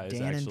funny guys.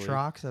 Dan and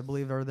Trox, I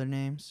believe, are their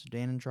names.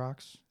 Dan and Trox,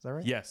 is that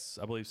right? Yes,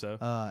 I believe so.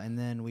 And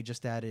then we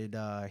just added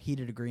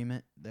Heated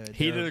Agreement.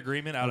 Heated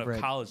Agreement out of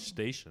College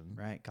Station,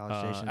 right?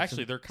 College Station.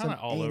 Actually, they're kind of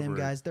all over.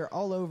 Guys, they're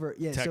all over.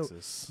 Yeah,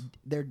 Texas. So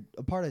they're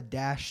a part of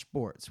Dash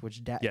Sports,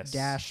 which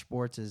Dash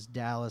Sports is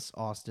Dallas,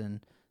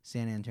 Austin,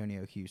 San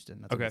Antonio,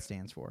 Houston. That's what it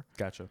stands for.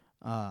 Gotcha.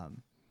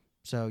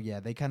 So yeah,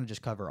 they kind of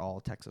just cover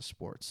all Texas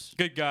sports.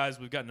 Good guys.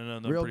 We've gotten to know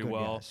them pretty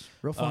well. Guys.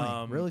 Real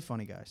funny. Really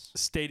funny guys.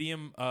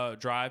 Stadium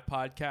Drive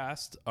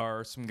podcast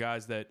are some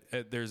guys that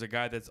there's a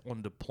guy that's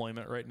on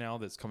deployment right now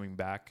that's coming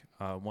back.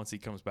 Once he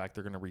comes back,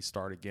 they're going to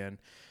restart again.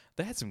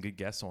 They had some good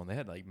guests on. They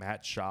had like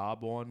Matt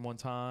Schaub on one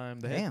time.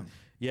 Damn.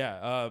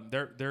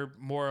 They're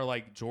more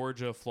like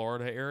Georgia,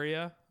 Florida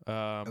area.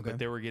 But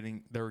they were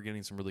getting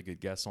some really good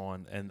guests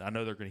on, and I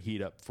know they're going to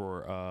heat up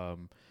for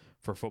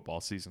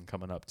football season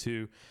coming up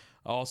too.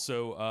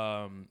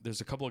 Also,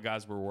 there's a couple of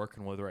guys we're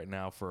working with right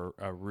now for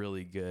a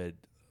really good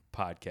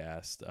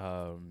podcast.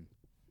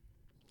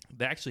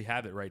 They actually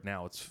have it right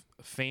now. It's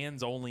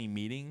Fans Only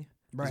Meeting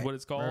is what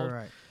it's called.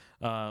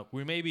 Right.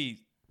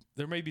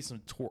 There may be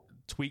some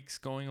tweaks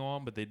going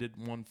on, but they did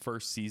one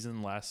first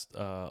season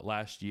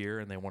last year,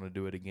 and they want to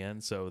do it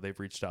again. So they've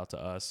reached out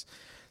to us.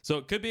 So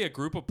it could be a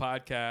group of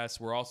podcasts.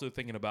 We're also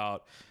thinking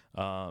about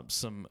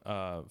some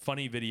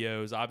funny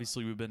videos.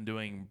 Obviously, we've been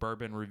doing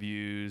bourbon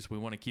reviews. We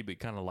want to keep it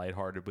kind of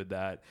lighthearted with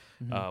that.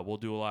 We'll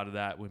do a lot of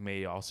that. We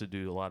may also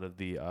do a lot of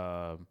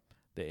the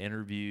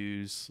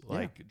interviews,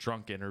 like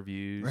drunk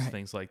interviews,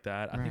 things like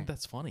that. I think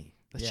that's funny.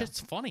 That shit's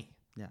funny.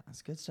 Yeah,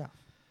 that's good stuff.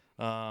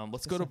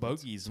 Let's go to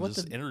Bogies and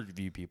just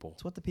interview people.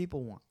 It's what the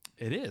people want.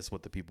 It is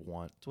what the people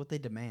want. It's what they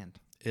demand.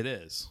 It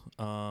is.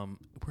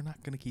 We're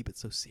not going to keep it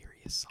so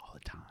serious all the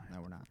time.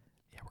 No, we're not.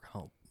 Yeah, we're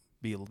going to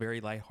be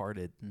very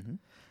lighthearted.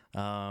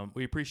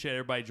 We appreciate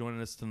everybody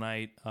joining us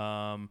tonight.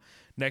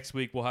 Next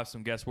week, we'll have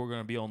some guests. We're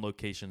going to be on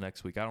location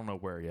next week. I don't know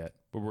where yet,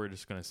 but we're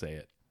just going to say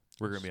it.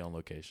 We're going to be on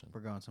location.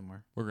 We're going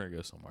somewhere. We're going to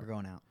go somewhere. We're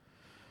going out.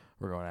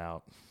 We're going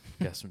out.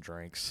 Get some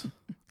drinks.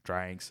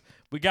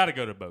 We got to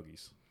go to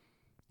Bogies.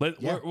 I'm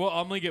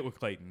going to get with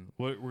Clayton.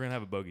 We're going to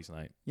have a Bogies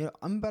night.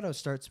 I'm about to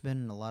start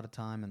spending a lot of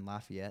time in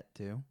Lafayette,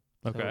 too.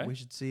 Okay. So we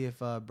should see if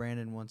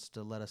Brandon wants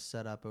to let us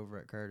set up over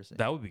at Courtesy.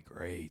 That would be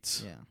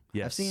great. Yeah.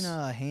 Yes. I've seen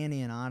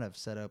Hanny and Odd have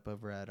set up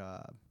over at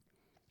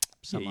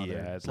some other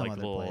it's some like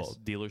other little place.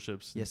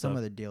 dealerships. Yeah, and some stuff.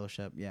 other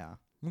dealership. Yeah.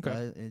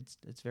 Okay.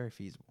 It's very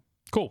feasible.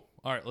 Cool.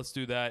 All right, let's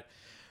do that.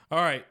 All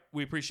right,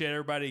 we appreciate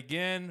everybody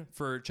again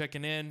for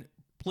checking in.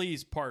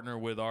 Please partner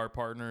with our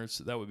partners.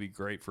 That would be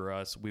great for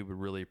us. We would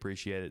really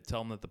appreciate it.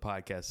 Tell them that the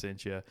podcast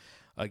sent you.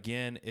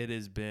 Again, it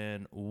has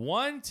been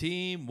One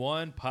Team,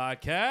 One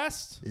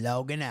Podcast.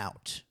 Logging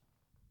out.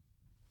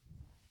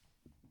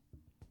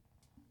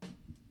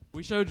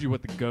 We showed you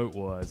what the GOAT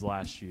was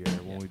last year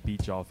when we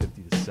beat y'all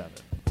 50-7.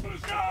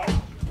 Let's go!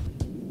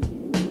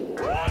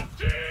 One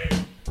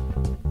team!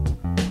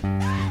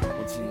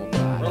 One team, one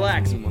podcast.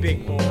 Relax,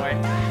 big boy.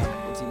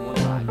 One team, one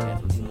podcast.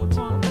 One team, one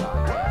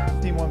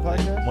podcast. Team One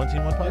Podcast? One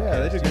Team, One Podcast. Yeah,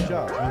 they did a good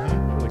job.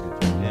 Really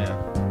good job. Yeah.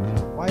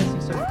 Why is he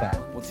so fat?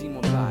 One team,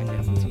 one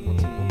podcast. One team, one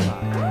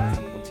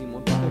podcast. One team,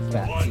 one podcast.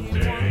 Fat. One team, one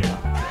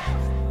podcast.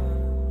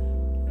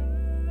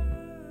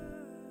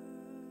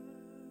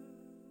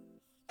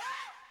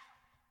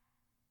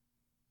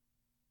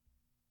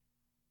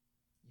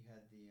 You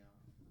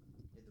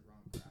had the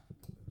wrong graphic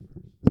first.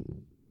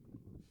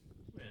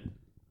 When?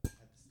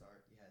 At the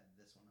start, you had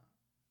this one up.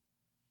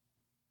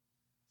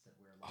 Said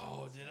we're live.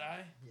 Oh, did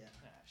I? Yeah.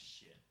 Ah,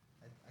 shit.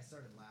 I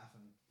started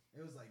laughing.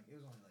 It was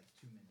only like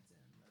 2 minutes in.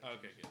 but I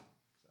Okay, changed good. it,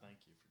 so. Thank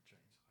you for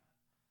changing that.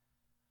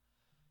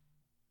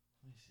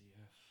 Let me see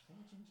if... Can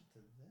we change it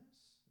to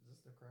this? Is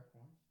this the correct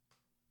one?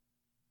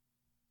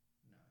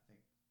 No, I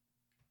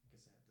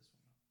guess I have this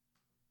one up.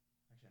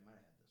 Actually, I might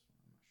have had